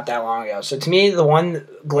captaincy not that long ago. So to me, the one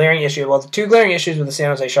glaring issue, well, the two glaring issues with the San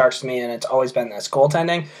Jose Sharks to me, and it's always been this,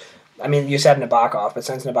 goaltending. I mean, you said Nabokov, but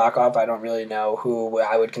since Nabokov, I don't really know who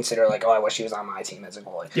I would consider, like, oh, I wish he was on my team as a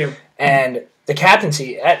goalie. Yeah. And the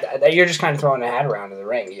captaincy, you're just kind of throwing a hat around in the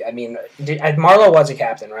ring. I mean, Marleau was a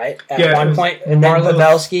captain, right? At one point, and then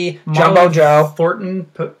Pavelski, Jumbo Joe.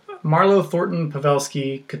 Marleau, Thornton,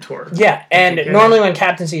 Pavelski, Couture. Yeah, and normally when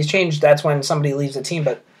captaincies change, that's when somebody leaves the team,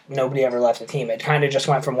 but nobody ever left the team. It kind of just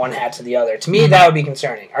went from one hat to the other. To me, that would be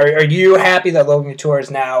concerning. Are you happy that Logan Couture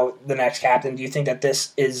is now the next captain? Do you think that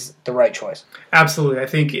this is the right choice? Absolutely. I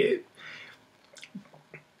think it's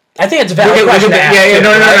a valid question. No.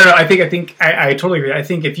 I totally agree. I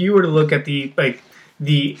think if you were to look at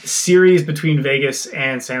the series between Vegas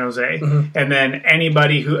and San Jose, and then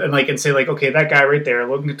anybody who and say, like, okay, that guy right there,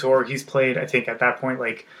 Logan Couture, he's played, I think at that point,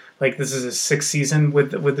 like this is his 6th season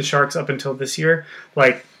with the Sharks up until this year.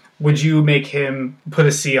 Like, would you make him put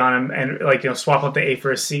a C on him and, like, you know, swap out the A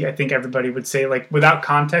for a C? I think everybody would say, like, without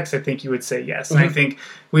context, I think you would say yes. And I think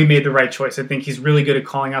we made the right choice. I think he's really good at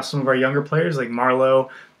calling out some of our younger players, like Meyer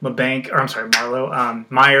and LeBanc.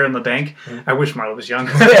 I wish Marleau was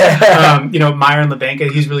younger. You know, Meyer and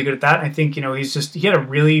LeBanc, he's really good at that. I think, you know, he had a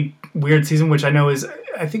really weird season, which I know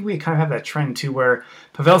I think we kind of have that trend too, where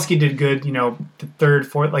Pavelski did good, you know, the 3rd,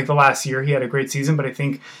 4th, like the last year, he had a great season, but I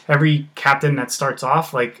think every captain that starts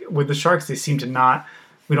off, like with the Sharks, they seem to not,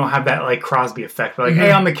 we don't have that, like, Crosby effect. We're like,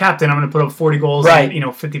 hey, I'm the captain, I'm going to put up 40 goals and, you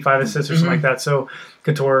know, 55 assists or something like that. So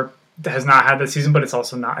Couture has not had that season, but it's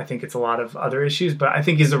also not, I think it's a lot of other issues, but I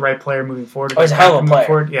think he's the right player moving forward. Oh, he's a hell of a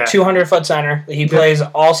player. Yeah. 200-foot center. He plays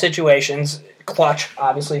all situations. Clutch,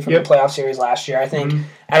 obviously, from the playoff series last year. I think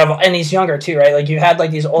and he's younger too, right? Like, you had,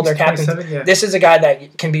 like, these older captains. This is a guy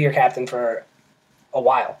that can be your captain for a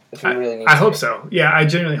while if you really need to. I hope so. Yeah, I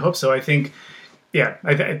genuinely hope so. I think,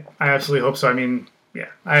 I absolutely hope so. I mean,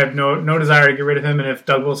 I have no desire to get rid of him, and if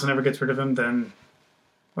Doug Wilson ever gets rid of him, then,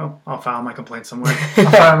 well, I'll file my complaint somewhere.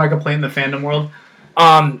 I'll file my complaint in the fandom world.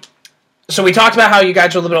 So we talked about how you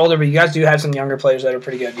guys are a little bit older, but you guys do have some younger players that are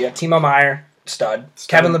pretty good. You have Timo Meier, stud.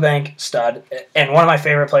 Kevin LeBanc, stud. And one of my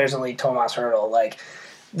favorite players in the league, Tomas Hertl. Like,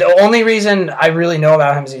 the only reason I really know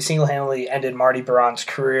about him is he single-handedly ended Marty Biron's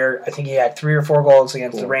career. I think he had 3 or 4 goals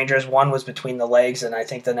against the Rangers. One was between the legs, and I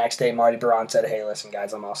think the next day Marty Biron said, hey, listen,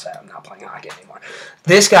 guys, I'm all set. I'm not playing hockey anymore.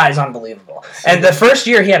 This guy's unbelievable. And the first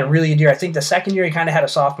year, he had a really good year. I think the second year, he kind of had a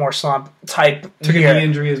sophomore slump type Took year. a knee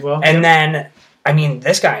injury as well. And then, I mean,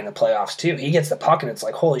 this guy in the playoffs, too, he gets the puck, and it's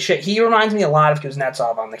like, holy shit. He reminds me a lot of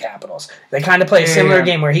Kuznetsov on the Capitals. They kind of play a similar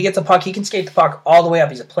game where he gets a puck, he can skate the puck all the way up.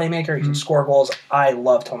 He's a playmaker, he can score goals. I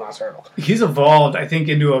love Tomas Hertl. He's evolved, I think,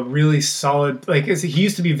 into a really solid, like, he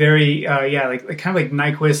used to be very, like kind of like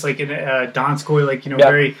Nyquist, like in Donskoy, like, you know,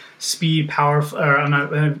 very speed, power, or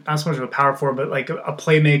not so much of a power forward, but like a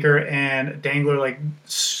playmaker and dangler, like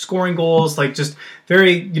scoring goals, like just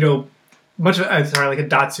very, you know, like a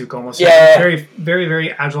Datsuk almost. Very, very,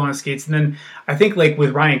 very agile on his skates. And then I think, like,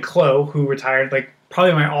 with Ryan Clough, who retired, like,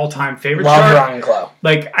 probably my all-time favorite. Love Ryan Clough.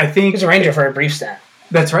 Like, I think... He was a Ranger for a brief stint.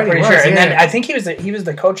 That's right. Pretty he sure. was, And yeah. then I think he was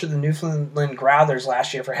the coach of the Newfoundland Growlers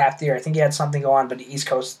last year for half the year. I think he had something go on, but the East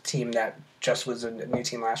Coast team that just was a new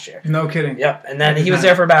team last year. No kidding. Yep. And then he was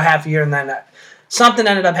there for about half a year, and then something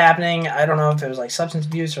ended up happening. I don't know if it was like substance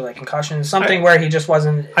abuse or like concussion, something where he just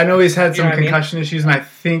wasn't. I know he's had You know some what I mean? concussion issues, and I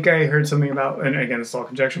think I heard something about, and again, it's all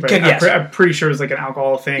conjecture, but Yes. I'm pretty sure it was like an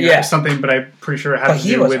alcohol thing Yeah. or something, but I'm pretty sure it had But to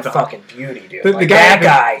he do was with a the fucking beauty, dude. The Like, guy, that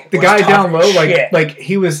guy, the was guy tough down as low, shit. like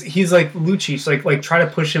he's like Lucic, like try to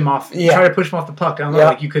push him off, Yeah. try to push him off the puck down low, Yep.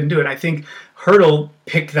 like you couldn't do it. I think Hurdle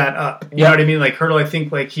picked that up. You know what I mean? Like Hurdle, I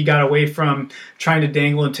think like he got away from trying to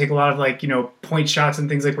dangle and take a lot of like point shots and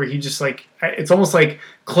things like where he just like it's almost like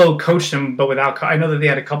Chloe coached him, but without. I know that they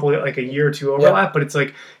had a couple like a year or two overlap, but it's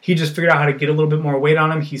like he just figured out how to get a little bit more weight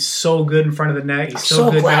on him. He's so good in front of the net. He's I'm so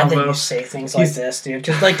so good glad down that low. you say things like this, dude.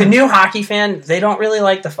 Because like the new hockey fan, they don't really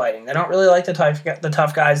like the fighting. They don't really like the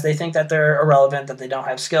tough guys. They think that they're irrelevant, that they don't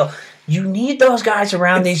have skill. You need those guys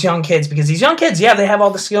around these young kids because these young kids, yeah, they have all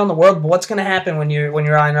the skill in the world. But what's going to happen when you're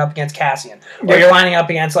lining up against Cassian, or you're lining up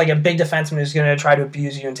against like a big defenseman who's going to try to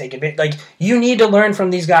abuse you and take advantage? Like you need to learn from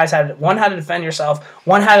these guys how to defend yourself,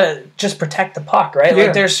 how to just protect the puck, right? Yeah.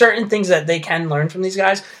 Like there's certain things that they can learn from these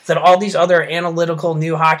guys that all these other analytical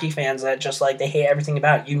new hockey fans that just like they hate everything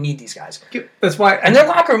about it. You need these guys. That's why, And they're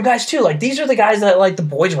locker room guys too. Like these are the guys that like the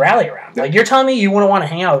boys rally around. Like you're telling me you wouldn't want to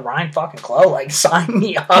hang out with Ryan fucking Clough? Like sign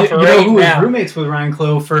me up you know right who was now. roommates with Ryan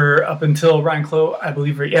Clough for up until Ryan Clough, I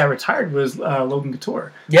believe, retired was Logan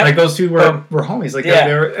Couture. Yep. Like those two were homies. Like Yeah.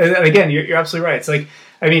 they're and again, you're absolutely right. It's like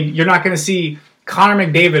I mean, you're not going to see. Connor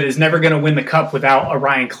McDavid is never going to win the cup without a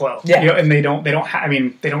Ryan Clough. Yeah. And they don't they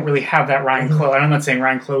don't really have that Ryan Clough. And I'm not saying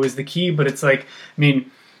Ryan Clough is the key, but it's like, I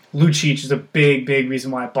mean, Lucic is a big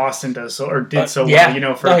reason why Boston does so, or did so yeah.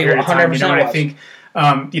 well, for a period of time. 100% And I was.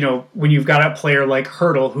 think, when you've got a player like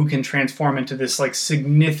Hurdle who can transform into this like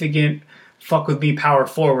significant fuck with me power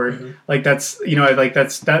forward, like that's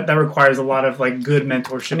that requires a lot of like good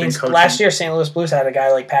mentorship I mean, and coaching. last year St. Louis Blues had a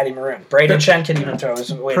guy like Patty Maroon. Braden Shen can even throw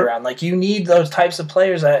his weight around. Like you need those types of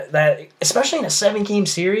players that especially in a 7-game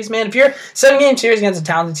series, man. If you're 7-game series against a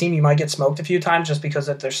talented team, you might get smoked a few times just because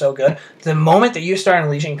that they're so good. The moment that you start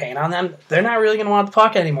unleashing pain on them, they're not really going to want the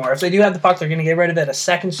puck anymore. If they do have the puck, they're going to get rid of it a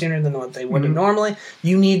second sooner than what they would have normally.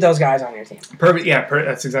 You need those guys on your team. Perfect. Yeah,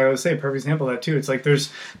 that's exactly what I was saying. Perfect example of that too. It's like there's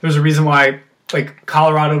a reason why like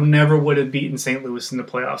Colorado never would have beaten St. Louis in the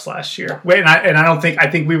playoffs last year. Wait, and I don't think I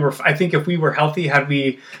think if we were healthy, had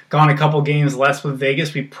we gone a couple games less with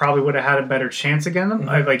Vegas, we probably would have had a better chance against them.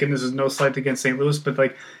 And this is no slight against St. Louis, but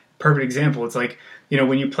like perfect example. It's like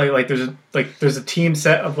when you play like there's a team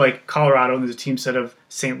set of like Colorado and there's a team set of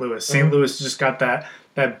St. Louis. St. Louis just got that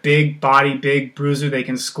big body, big bruiser. They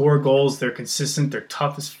can score goals. They're consistent. They're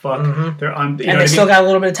tough as fuck. They're And they still got a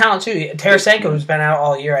little bit of talent too. Tarasenko, who's been out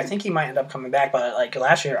all year, I think he might end up coming back. But like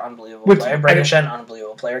last year, unbelievable player. Brandon Shen,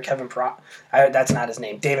 unbelievable player. Kevin Pratt, that's not his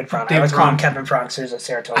name. David Pratt. I always call him Kevin Pratt because there's a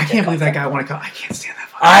Saratoga. I can't believe that guy won a cup. I can't stand that.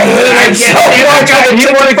 I hate him so much. He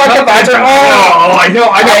won a cup. Oh, I know.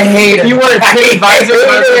 I hate him. You wore a tape visor.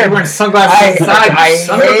 You wearing sunglasses inside. I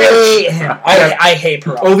hate him. I hate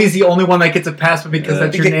Perot. Ovi's the only one that gets a pass, but because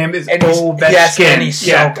that's your name is Ovechkin. Yes, and he's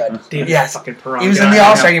so good. David Yes, fucking Perron. he was in the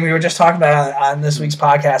All-Star game. We were just talking about it on this week's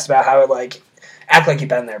podcast about how it like act like you've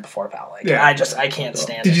been there before, pal. Like I can't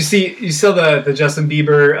stand Did it. you saw the Justin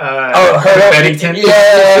Bieber Bennington?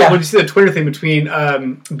 Yeah. Did you see the Twitter thing between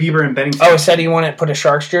Bieber and Bennington? Oh, he said he wanted to put a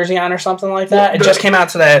Sharks jersey on or something like that. It just came out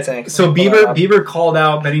today, I think. So Bieber called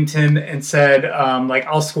out Bennington and said,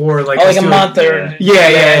 I'll score like a month or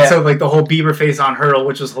yeah. So like the whole Bieber face on Hurdle,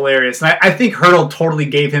 which was hilarious. And I think Hurdle totally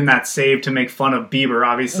gave him that save to make fun of Bieber.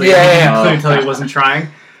 Obviously, you couldn't tell he wasn't trying.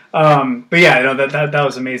 But yeah, no, that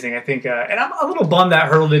was amazing. I think, and I'm a little bummed that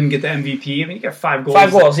Hurdle didn't get the MVP. I mean, he got 5 goals.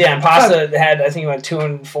 5 goals, yeah. And Pasta had, I think, he went 2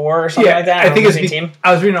 and 4 or something like that. I think it's team.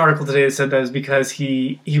 I was reading an article today that said that was because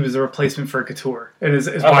he was a replacement for Couture, and is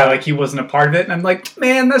why like he wasn't a part of it. And I'm like,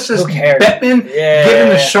 man, that's just Bettman giving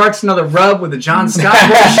the Sharks another rub with the John Scott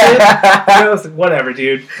bullshit. Whatever,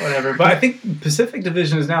 dude, whatever. But I think Pacific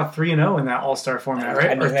Division is now 3-0 in that All Star format, right?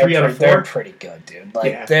 I mean, or 3 out of 4. They're pretty good, dude.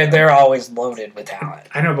 Like they're always loaded with talent.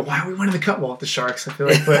 I know, but why are we winning the cup? Well, the Sharks, I feel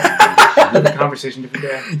like, but the conversation different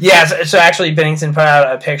day. Yeah, so actually Bennington put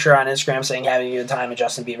out a picture on Instagram saying having a good time, and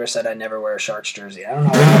Justin Bieber said I'd never wear a Sharks jersey. I don't know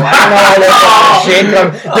why the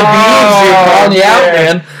beans out,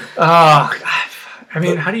 man. Oh, God. I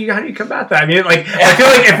mean, how do you combat that? I mean, like, I feel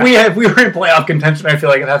like if we were in playoff contention, I feel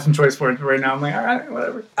like I'd have some choice for it. But right now, I'm like, all right,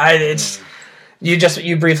 whatever.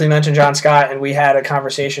 You briefly mentioned John Scott, and we had a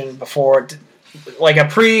conversation before. like a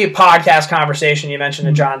pre-podcast conversation, you mentioned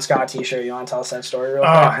a John Scott T-shirt. You want to tell us that story real quick?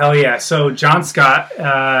 Oh, hell yeah. So John Scott,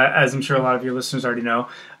 as I'm sure a lot of your listeners already know,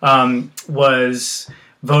 was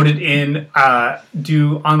voted in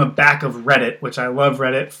due on the back of Reddit, which I love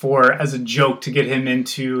Reddit, as a joke to get him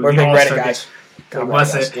into We're the big All-Star Reddit guys. game. God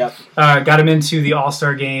bless it. Yep. Got him into the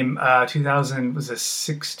All-Star game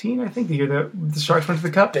 2016, I think, the year that the Sharks went to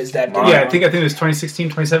the Cup. Biz Dev. Yeah, I think it was 2016,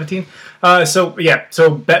 2017. So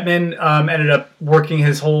Bettman ended up working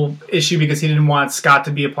his whole issue because he didn't want Scott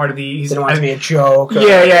to be a part of the. He didn't want it to be a joke.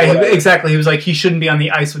 Exactly. He was like, he shouldn't be on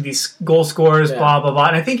the ice with these goal scorers, blah blah blah.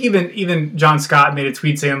 And I think even John Scott made a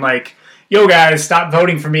tweet saying like, "Yo guys, stop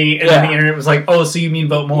voting for me," and then the internet was like, "Oh, so you mean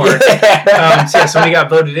vote more?" So when he got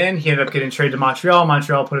voted in, he ended up getting traded to Montreal.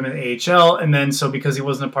 Montreal put him in the AHL, and then so because he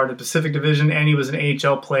wasn't a part of the Pacific Division and he was an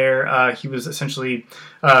AHL player, he was essentially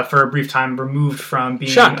for a brief time removed from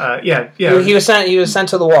being. He was sent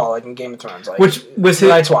to the wall like in Game of Thrones, like, which was his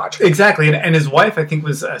Night's Watch. Exactly, and his wife I think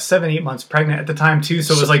was 7-8 months pregnant at the time too.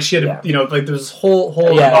 So it was like she had like there was this whole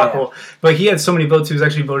debacle. But he had so many votes. He was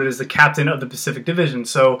actually voted as the captain of the Pacific Division.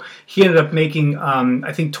 So he ended up making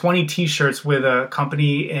I think 20 T-shirts with a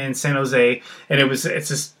company in San Jose, and it's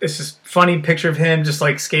this funny picture of him just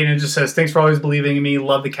like skating. It just says, "Thanks for always believing in me.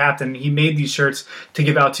 Love the captain." He made these shirts to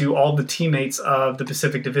give out to all the teammates of the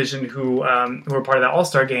Pacific Division who were part of that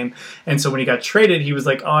All-Star game. And so when he got traded, he was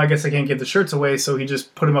like, "Oh, I guess I can't give the shirts away." So he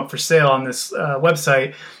just put them up for sale on this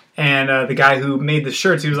website. And the guy who made the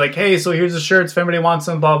shirts, he was like, "Hey, so here's the shirts. If anybody wants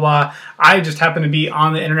them, blah blah." I just happened to be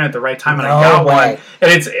on the internet at the right time, and I got one.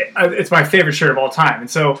 And it's my favorite shirt of all time. And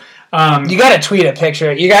so you got to tweet a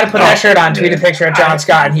picture. You got to put that shirt on. Tweet a picture of John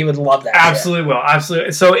Scott, and he would love that. Absolutely will.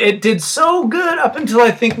 Absolutely. So it did so good up until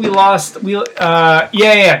I think we lost.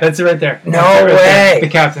 That's it right there. No way. The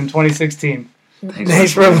captain, 2016.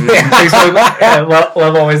 Thanks for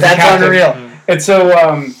love always. That's unreal. And so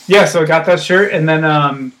so I got that shirt, and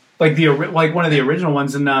then like one of the original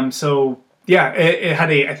ones, and it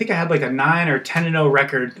had I think I had like a 9 or 10-0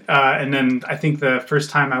 record, and then I think the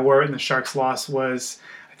first time I wore it and the Sharks lost was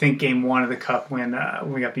I think Game 1 of the Cup when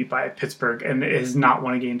we got beat by Pittsburgh, and it has not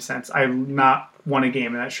won a game since. I've not won a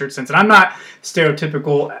game in that shirt since, and I'm not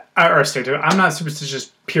I'm not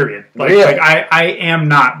superstitious. Period. Really? Like I am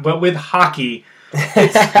not, but with hockey.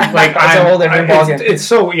 It's like it's a whole different ballgame. It's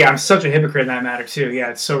so I'm such a hypocrite in that matter too.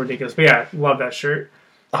 Yeah, it's so ridiculous. But yeah, love that shirt.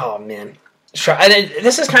 Oh man, sure.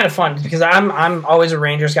 This is kind of fun because I'm always a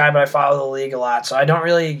Rangers guy, but I follow the league a lot, so I don't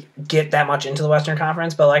really get that much into the Western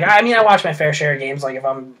Conference. But like, I watch my fair share of games. Like if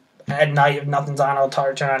I'm at night, if nothing's on, I'll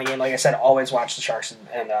turn on a game. Like I said, always watch the Sharks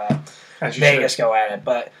and Vegas go at it.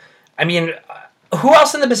 But I mean, who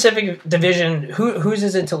else in the Pacific Division? Whose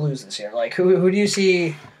is it to lose this year? Like who do you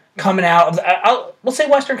see coming out of we'll say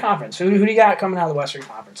Western Conference. Who do you got coming out of the Western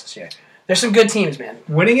Conference this year? There's some good teams, man.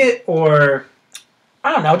 Winning it or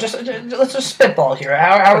I don't know. Just let's just spitball here.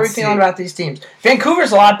 How are we feeling about these teams?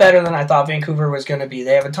 Vancouver's a lot better than I thought Vancouver was going to be.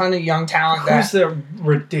 They have a ton of young talent. Who's the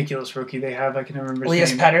ridiculous rookie they have? I can never remember his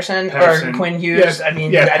name. Pedersen or Quinn Hughes. Yeah, I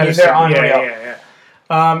mean they're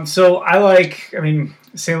unreal. So I like. I mean,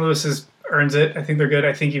 St. Louis earns it. I think they're good.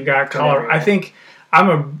 I think you've got Colorado. I think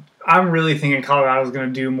I'm really thinking Colorado's going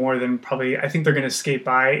to do more than probably. I think they're going to skate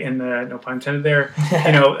by in the no pun intended there.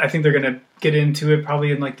 I think they're going to get into it probably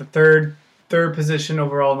in like the third position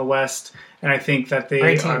overall in the West, and I think that they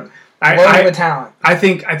are. With talent. I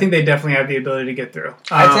think they definitely have the ability to get through.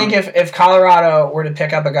 I think if Colorado were to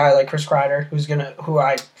pick up a guy like Chris Kreider, who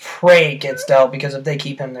I pray gets dealt, because if they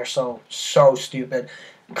keep him, they're so stupid.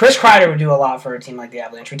 Chris Kreider would do a lot for a team like the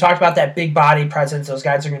Avalanche. We talked about that big body presence. Those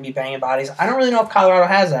guys are going to be banging bodies. I don't really know if Colorado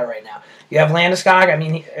has that right now. You have Landeskog. I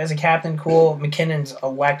mean, as a captain, cool. McKinnon's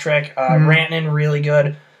electric. Rantanen, really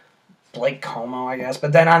good. Blake Como, I guess.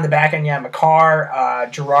 But then on the back end, you have Makar,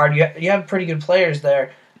 Girard. You have pretty good players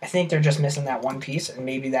there. I think they're just missing that one piece, and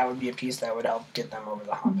maybe that would be a piece that would help get them over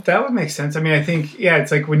the hump. That would make sense. I mean, I think,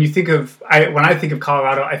 it's like when you think of, when I think of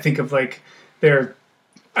Colorado, I think of like their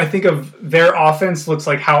offense looks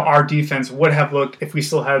like how our defense would have looked if we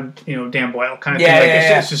still had, Dan Boyle kind of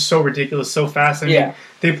thing. It's just so ridiculous, so fast. I mean,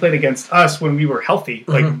 they played against us when we were healthy,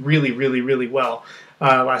 like really, really, really well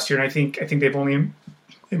last year, and I think they've only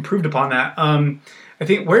improved upon that. I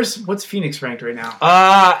think what's Phoenix ranked right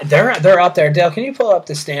now? They're up there. Dale, can you pull up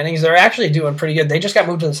the standings? They're actually doing pretty good. They just got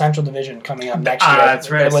moved to the Central Division coming up next year. That's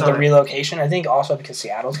right. With the relocation, I think also because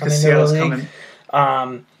Seattle's coming into the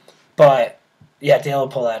league. But yeah, Dale will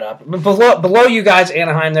pull that up. But below you guys,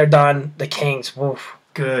 Anaheim, they're done. The Kings, woof.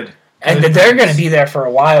 Good. And they're going to be there for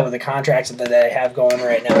a while with the contracts that they have going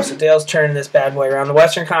right now. So Dale's turning this bad boy around. The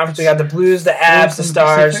Western Conference, we got the Blues, the Avs, the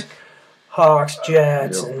Stars. Hawks,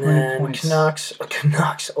 Jets, and 20 then points.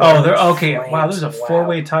 Canucks. Oh, they're Oilers, okay. Wow, Flames. there's a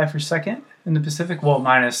four-way tie for second in the Pacific. Well,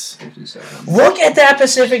 minus. 57. Look at that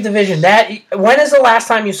Pacific Division. When is the last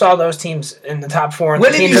time you saw those teams in the top four and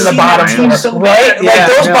When the have teams you in the seen bottom that four? team so Right? bad? Like Yeah,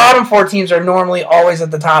 those no. bottom four teams are normally always at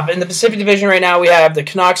the top. In the Pacific Division right now, we have the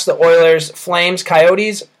Canucks, the Oilers, Flames,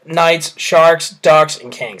 Coyotes, Knights, Sharks, Ducks,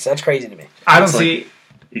 and Kings. That's crazy to me. I don't It's like- see.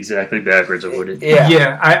 Exactly backwards of what it.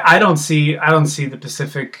 Yeah. I don't see the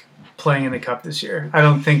Pacific playing in the Cup this year. I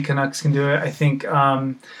don't think Canucks can do it. I think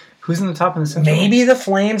who's in the top in the Central? Maybe the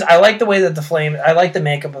Flames. I like the way that the Flames. I like the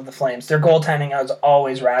makeup of the Flames. Their goaltending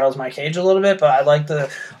always rattles my cage a little bit, but I like the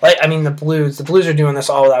Blues. The Blues are doing this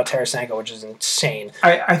all without Tarasenko, which is insane.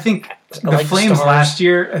 I think the like the Flames Stars. last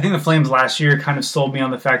year. I think the Flames last year kind of sold me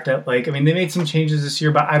on the fact that they made some changes this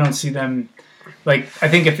year, but I don't see them. I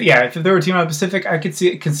think if there were a team out of the Pacific, I could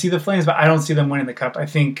see the Flames, but I don't see them winning the Cup. I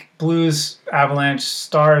think Blues, Avalanche,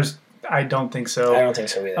 Stars. I don't think so. I don't think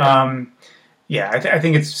so either. I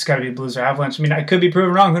think it's just got to be Blues or Avalanche. I mean, I could be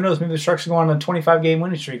proven wrong. Who knows? Maybe the Sharks will go on a 25-game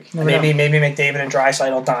winning streak. You never know. Maybe McDavid and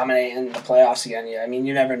Draisaitl dominate in the playoffs again. Yeah, I mean,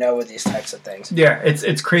 you never know with these types of things. Yeah,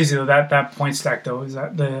 it's crazy though. That point stack though is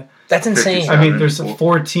that the. That's insane. I mean, there's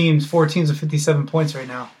four teams with 57 points right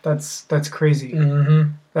now. That's crazy.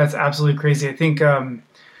 Mm-hmm. That's absolutely crazy. I think.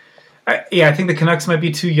 I think the Canucks might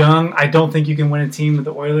be too young. I don't think you can win a team with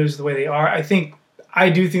the Oilers the way they are. I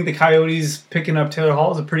do think the Coyotes picking up Taylor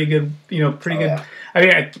Hall is a pretty good. Yeah. I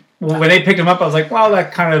mean, when they picked him up, I was like, well,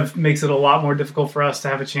 that kind of makes it a lot more difficult for us to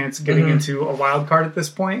have a chance of getting into a wild card at this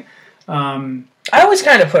point. I always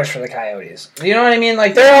kind of push for the Coyotes. You know what I mean?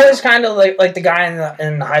 Like they're always kind of like the guy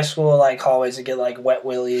in the high school hallways that get wet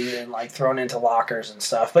willy and thrown into lockers and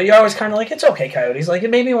stuff. But you're always kind of like, it's okay, Coyotes.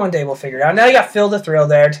 Maybe one day we'll figure it out. Now you got Phil the Thrill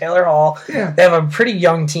there, Taylor Hall. Yeah. They have a pretty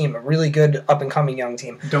young team, a really good up and coming young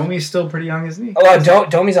team. Domi's still pretty young, isn't he? Oh,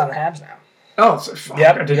 Domi's on the Habs now. Oh, so fuck,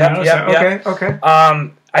 Yep, I didn't yep, notice yep, that. Okay.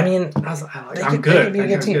 I mean, I'm they good. could be a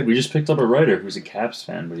good team. We just picked up a writer who's a Caps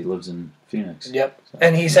fan, but he lives in Phoenix. Yep. So,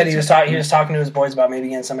 And he said he was talking to his boys about maybe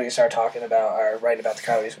getting somebody to start talking about or writing about the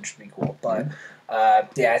Coyotes, which would be cool. But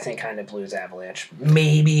I think kind of Blues Avalanche.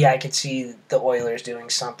 Maybe I could see the Oilers doing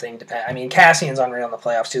something. I mean, Cassian's unreal in the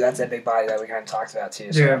playoffs too. That's that big body that we kind of talked about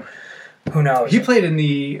too. So Yeah. who knows? He played in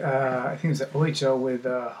the I think it was the OHL with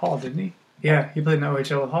Hall, didn't he? Yeah, he played in the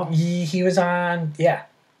OHL with Hall. He was on. Yeah,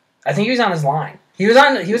 I think he was on his line. He was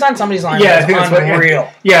on somebody's line. Yeah, I That think was that's what. unreal.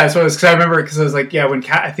 Yeah, that's what it was. Because I remember because I was like, when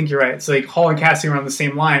I think you're right. It's like Hall and Cassie were on the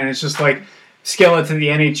same line, and it's just scale it to the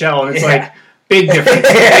NHL, and it's Yeah. big difference.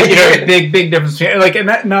 Yeah. Big difference. And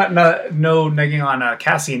that not no negging on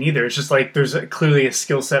Cassian either. It's just there's clearly a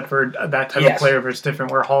skill set for that type of player versus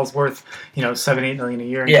different. Where Hall's worth $7-8 million a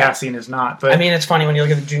year, and Cassian is not. But I mean, it's funny when you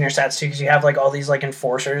look at the junior stats too, because you have all these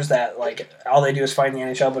enforcers that all they do is fight in the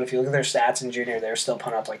NHL. But if you look at their stats in junior, they're still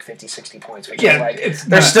putting up 50, 60 points, which is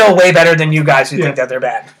they're still way better than you guys who think that they're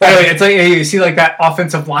bad. It's you see that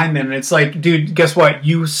offensive lineman, and it's dude, guess what?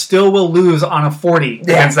 You still will lose on a 40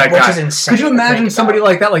 against that which guy. is insane. Could you imagine think somebody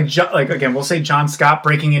about. like that? Again, we'll say John Scott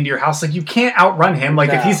breaking into your house. You can't outrun him.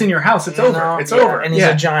 If he's in your house, it's over. No, It's over. And he's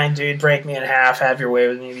a giant dude. Break me in half. Have your way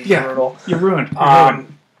with me. Be brutal. You're ruined.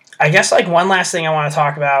 I guess one last thing I want to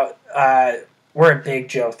talk about. We're a big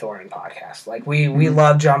Joe Thornton podcast. We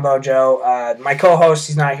love Jumbo Joe. My co-host,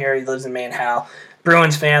 he's not here. He lives in Maine. Hal,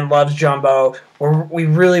 Bruins fan, loves Jumbo. We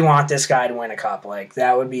really want this guy to win a cup.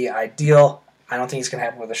 That would be ideal. I don't think it's going to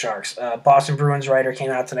happen with the Sharks. Boston Bruins writer came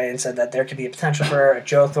out today and said that there could be a potential for a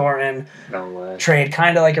Joe Thornton trade,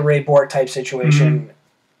 kind of like a Ray Bork type situation.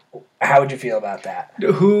 Mm-hmm. How would you feel about that?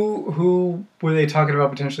 Who were they talking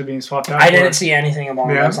about potentially being swapped out? I didn't see anything along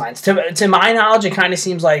those lines. To my knowledge, it kind of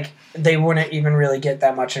seems like they wouldn't even really get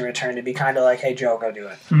that much in return. To be kind of hey, Joe, go do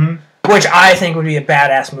it. Mm-hmm. Which I think would be a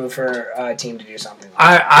badass move for a team to do something like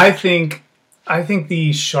that. I think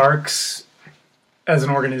the Sharks, as an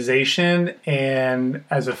organization and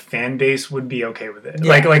as a fan base, would be okay with it.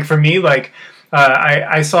 Yeah. For me,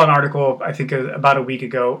 I saw an article I think about a week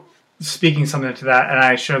ago speaking something to that, and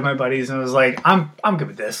I showed my buddies, and I was like, I'm good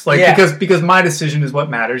with this, because my decision is what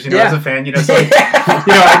matters, as a fan, So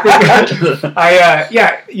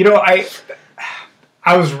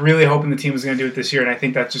I was really hoping the team was going to do it this year, and I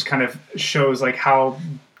think that just kind of shows how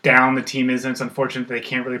down the team is, and it's unfortunate that they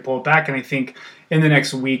can't really pull it back. And I think in the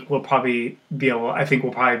next week we'll probably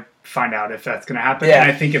find out if that's going to happen. Yeah.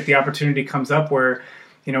 And I think if the opportunity comes up where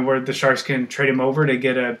the Sharks can trade him over to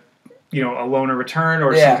get a loan or return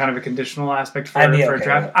or some kind of a conditional aspect for a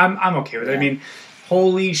draft, I'm okay with it. I mean,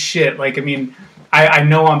 holy shit! I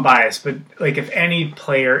know I'm biased, but if any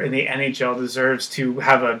player in the NHL deserves to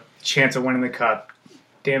have a chance of winning the cup,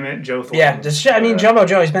 damn it, Joe Thornton. Yeah, I mean, Jumbo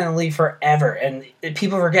Joe, he's been in the league forever, and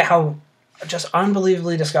people forget how just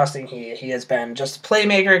unbelievably disgusting he has been. Just a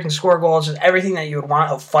playmaker, can score goals, just everything that you would want.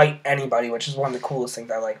 He'll fight anybody, which is one of the coolest things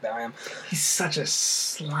I like about him. He's such a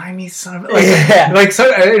slimy son of like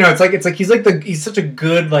so he's such a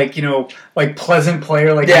good pleasant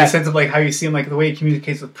player in the sense of how you see him the way he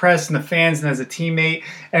communicates with press and the fans and as a teammate,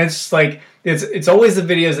 and it's just it's always the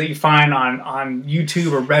videos that you find on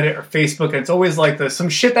YouTube or Reddit or Facebook, and it's always some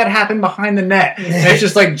shit that happened behind the net, and it's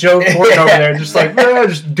just Joe Thornton over there, just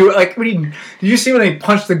just do it. Did you see when they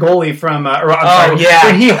punched the goalie from?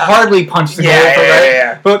 When he hardly punched the goalie from Reddit.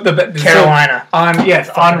 Yeah. But the Carolina on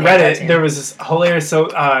Reddit there was this hilarious. So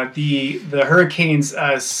the Hurricanes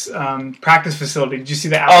practice facility. Did you see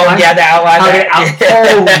the outline? Oh yeah, the outline.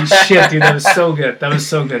 Holy shit, dude, that was so good. That was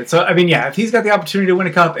so good. So I mean, yeah, if he's got the opportunity to win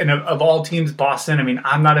a cup, and of all teams, Boston. I mean,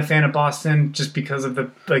 I'm not a fan of Boston just because of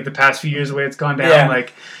the past few years the way it's gone down.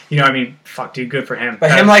 Yeah. I mean, fuck, dude, good for him.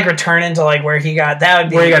 But him returning to where he got, that would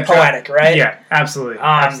be poetic, right? Yeah, absolutely,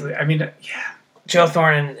 absolutely. I mean, yeah. Joe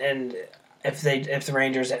Thornton, and if the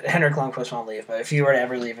Rangers, Henrik Lundqvist won't leave, but if he were to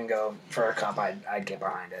ever leave and go for a cup, I'd get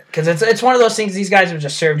behind it, because it's one of those things. These guys have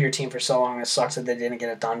just served your team for so long. It sucks that they didn't get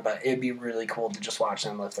it done, but it'd be really cool to just watch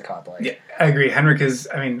them lift the cup. Yeah, I agree. Henrik is.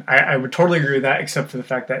 I mean, I would totally agree with that, except for the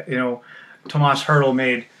fact that Tomas Hertl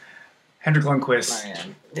made Henrik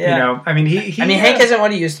Lundqvist. I mean, Hank isn't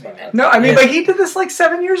what he used to be, man. No, I mean, he did this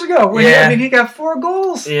 7 years ago. He got 4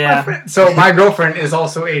 goals. Yeah. So my girlfriend is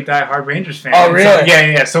also a diehard Rangers fan. Oh, really? So,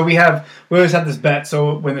 yeah. So we always have this bet.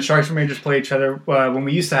 So when the Sharks and Rangers play each other, when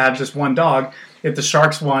we used to have just one dog, if the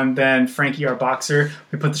Sharks won, then Frankie, our boxer,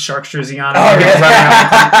 we put the Sharks jersey on. Oh, really?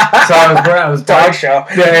 So I was dog show.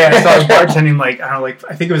 Yeah. So I was bartending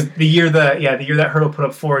I think it was the year that Hertl put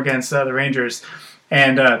up 4 against the Rangers,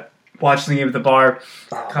 and watching the game at the bar,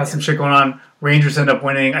 got some shit going on. Rangers end up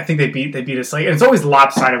winning. I think they beat us and it's always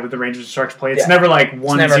lopsided with the Rangers and Sharks play. It's never 1-0,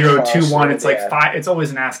 2-1. It's 5. It's always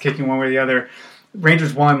an ass kicking one way or the other.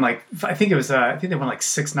 Rangers won I think they won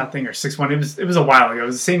 6-0 or 6-1. It was a while ago. It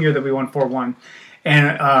was the same year that we won 4-1.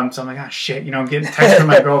 And so I'm like, oh shit, I'm getting a text from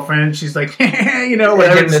my girlfriend. She's like,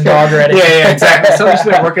 whatever. Getting the dog ready. Yeah, exactly. So I'm just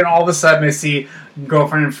there working. All of a sudden, I see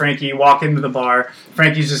girlfriend and Frankie walk into the bar.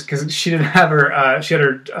 Frankie's just, because she didn't have her, she had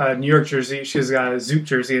her New York jersey. She has got a Zoop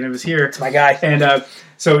jersey, and it was here. It's my guy. And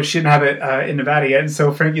so she didn't have it in Nevada yet. And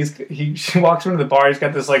so she walks into the bar. He's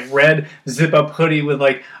got this red zip up hoodie with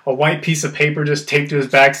a white piece of paper just taped to his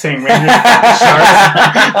back saying Rangers Sharks.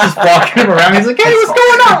 Just walking him around. He's like, hey, what's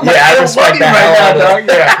going on? Yeah, I respect that.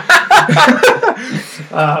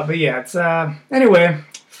 Yeah. But yeah, it's anyway.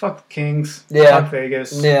 Fuck the Kings. Yeah. Fuck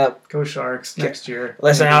Vegas. Yeah. Go Sharks next year.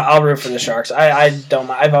 Listen, I'll root for the Sharks. I don't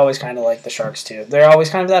mind. I've always kind of liked the Sharks too. They're always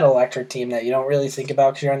kind of that electric team that you don't really think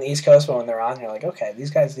about because you're on the East Coast, but when they're on, you're like, okay, these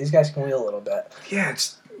guys can wheel a little bit. Yeah,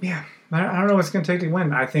 I don't know what's going to take to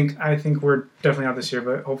win. I think we're definitely out this year,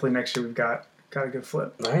 but hopefully next year we've got a good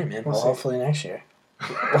flip. All right, man. Well, hopefully next year.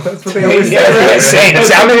 That's what they always say.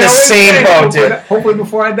 I'm in the same boat, dude. Hopefully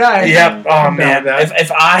before I die. Yep. Oh man,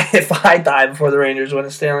 if I die before the Rangers win a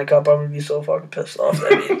Stanley Cup, I'm gonna be so fucking pissed off.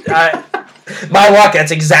 I mean, my luck, that's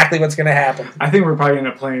exactly what's gonna happen. I think we're probably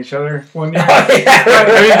gonna play each other one year.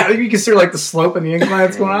 I think you consider the slope and the incline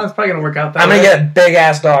that's going on. It's probably gonna work out that I'm way. gonna get a big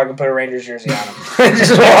ass dog and put a Rangers jersey on him.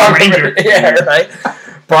 Just walk Ranger. Yeah, right.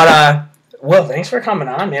 But Will, thanks for coming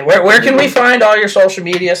on, man. Where can we find all your social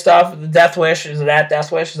media stuff? The Death Wish, is it at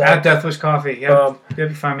Death Wish? At Death Wish Coffee, yeah. You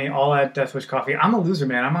can find me all at Death Wish Coffee. I'm a loser,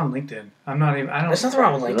 man. I'm on LinkedIn. There's nothing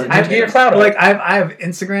wrong with LinkedIn. I Get your clout up. I have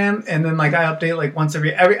Instagram, and then I update once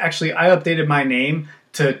actually I updated my name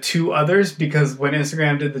to 2 others because when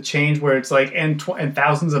Instagram did the change where it's and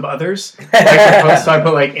thousands of others, so I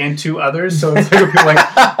put and 2 others, so it's people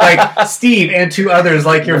like Steve and 2 others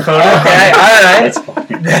your photo. Okay, all right,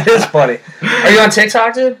 that is funny. Are you on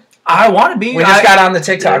TikTok, dude? I want to be. We just got on the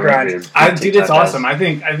TikTok ride. Dude, it's awesome. I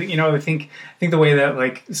think the way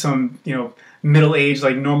that some middle-aged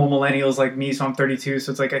normal millennials like me, so I'm 32,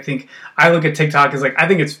 so it's I think I look at TikTok as I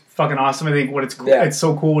think it's fucking awesome. I think it's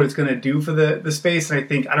so cool what it's going to do for the space,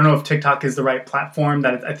 and I don't know if TikTok is the right platform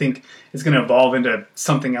that I think it's going to evolve into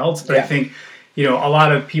something else, but I think a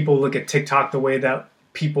lot of people look at TikTok the way that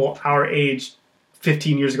people our age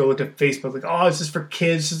 15 years ago looked at Facebook oh, it's just for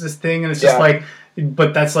kids, it's just this thing, and it's just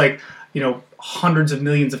but that's hundreds of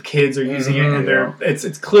millions of kids are using it, and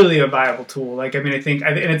it's clearly a viable tool. I think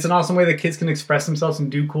and it's an awesome way that kids can express themselves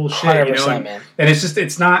and do cool shit. 100%, man. And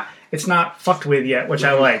it's it's not fucked with yet, which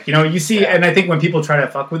I like. You know, you see, and I think when people try to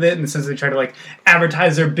fuck with it in the sense they try to like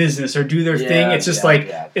advertise their business or do their thing, it's just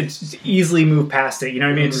it's just easily move past it. You know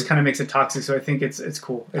what I mean? It just kind of makes it toxic. So I think it's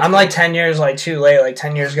cool. I'm cool. Like 10 years like too late. Like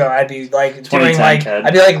 10 years ago, I'd be like doing like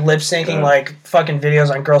I'd be like lip syncing like fucking videos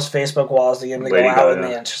on girls' Facebook walls to get them to go out with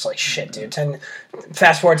me. And it's just like shit, dude.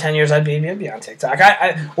 Fast forward 10 years, I'd be on TikTok.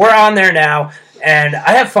 We're on there now. And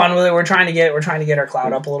I have fun with it. We're trying to get our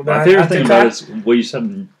clout up a little bit. My favorite thing about it is what you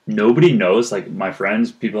said. Nobody knows, like my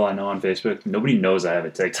friends, people I know on Facebook. Nobody knows I have a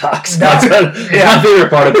TikTok. So that's my favorite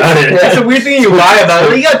part about it. That's a weird thing you lie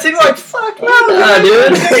about it. You got TikTok, like fuck no,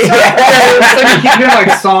 dude. It's like you keep hearing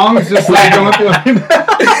like songs, just like going through.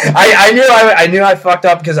 I knew I fucked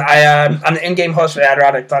up because I'm the in-game host for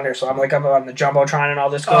Adirondack Thunder, so I'm like up on the jumbotron and all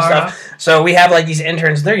this cool stuff. So we have like these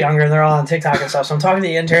interns. They're younger and they're all on TikTok and stuff. So I'm talking to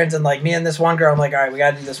the interns and like me and this one girl. I'm like, all right, we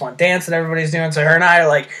got to do this one dance that everybody's doing. So her and I are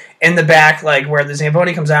like in the back, like where the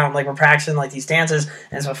Zamboni comes out, and like we're practicing like these dances.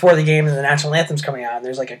 And it's before the game and the national anthem's coming out. And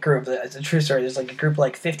there's like a group. It's a true story. There's like a group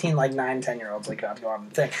like 15, like 9, 10-year-olds like about to go on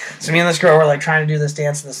the thing. So me and this girl were like trying to do this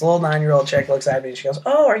dance, and this little 9-year-old chick looks at me and she goes,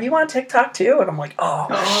 "Oh, are you on TikTok too?" And I'm like, "Oh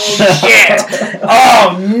shit!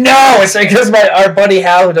 Oh no!" It's like because our buddy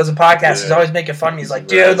Hal, who does a podcast, he's always making fun of me. He's like,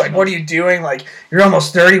 "Dude, like, what are you doing? Like, you're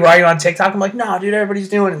almost 30. Why are you on TikTok?" I'm like, "No, dude, everybody's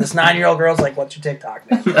doing it." And this 9-year-old girl's like, "What's your TikTok,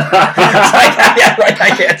 man?"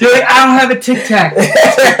 I can't. You're like, "I don't have a TikTok."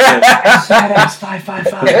 Shut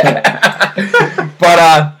 555.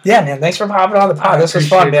 But yeah, man, thanks for popping on the pod. This was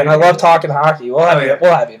fun, man. I love talking hockey. We'll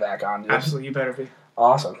have you back on, dude. Absolutely, you better be.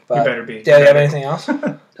 Awesome. But, you better be. Do you have anything else?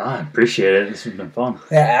 I appreciate it. This has been fun.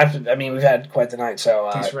 Yeah, I mean, we've had quite the night. So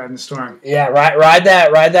thanks for riding the storm. Yeah, ride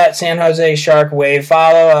that San Jose Shark wave.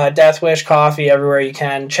 Follow Death Wish Coffee everywhere you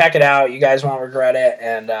can. Check it out. You guys won't regret it.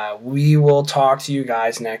 And we will talk to you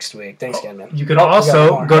guys next week. Thanks again, man. You could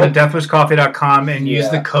also go to deathwishcoffee.com and use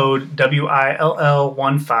the code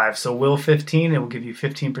WILL15. So Will15. It will give you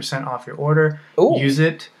 15% off your order. Ooh. Use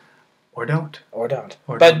it or don't.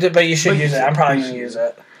 But you should use it. I'm probably going to use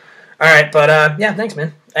it. All right, but yeah, thanks,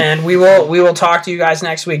 man. And we will talk to you guys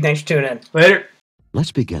next week. Thanks for tuning in. Later.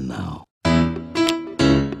 Let's begin now.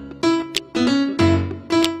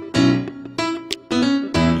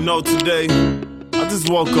 You know, today, I just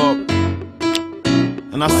woke up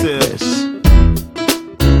and I said, This.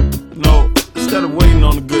 no, instead of waiting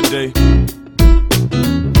on a good day,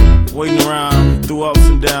 waiting around through ups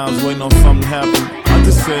and downs, waiting on something to happen, I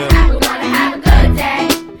just said, We're gonna have a good day,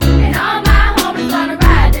 and all my homies gonna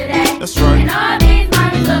ride today. that's right. And all these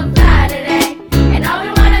mommies look fly today, and all we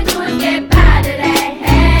wanna do is get by today.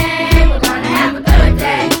 Hey, we're gonna have a good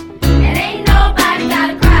day, and ain't nobody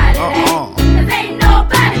gotta cry today. 'Cause ain't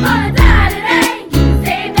nobody gonna die today. You can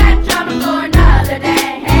save that drama for another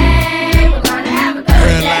day. Hey, we're gonna have a good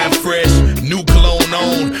day. Hairline fresh, new cologne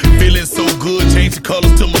on. Feeling so good, change the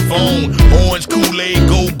colors to my phone. Orange Kool-Aid,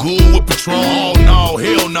 go good with Patron. Oh no,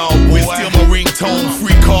 hell no, boy. Still my ringtone,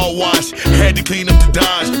 free car wash. Had to clean up the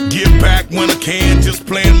Dodge. Get back when I can, just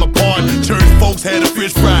playing my part. Church folks had a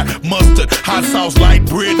fish fry, mustard, hot sauce, light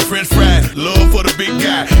bread, French fries. Love for the big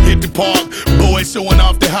guy, hit the park. Boys showing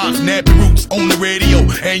off their hops, nappy roots on the radio.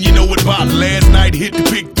 And you know what about last night, hit the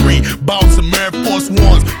pick 3. Bought some Air Force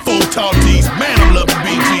Ones, 4 tall tees. Man, I'm loving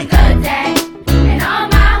BG.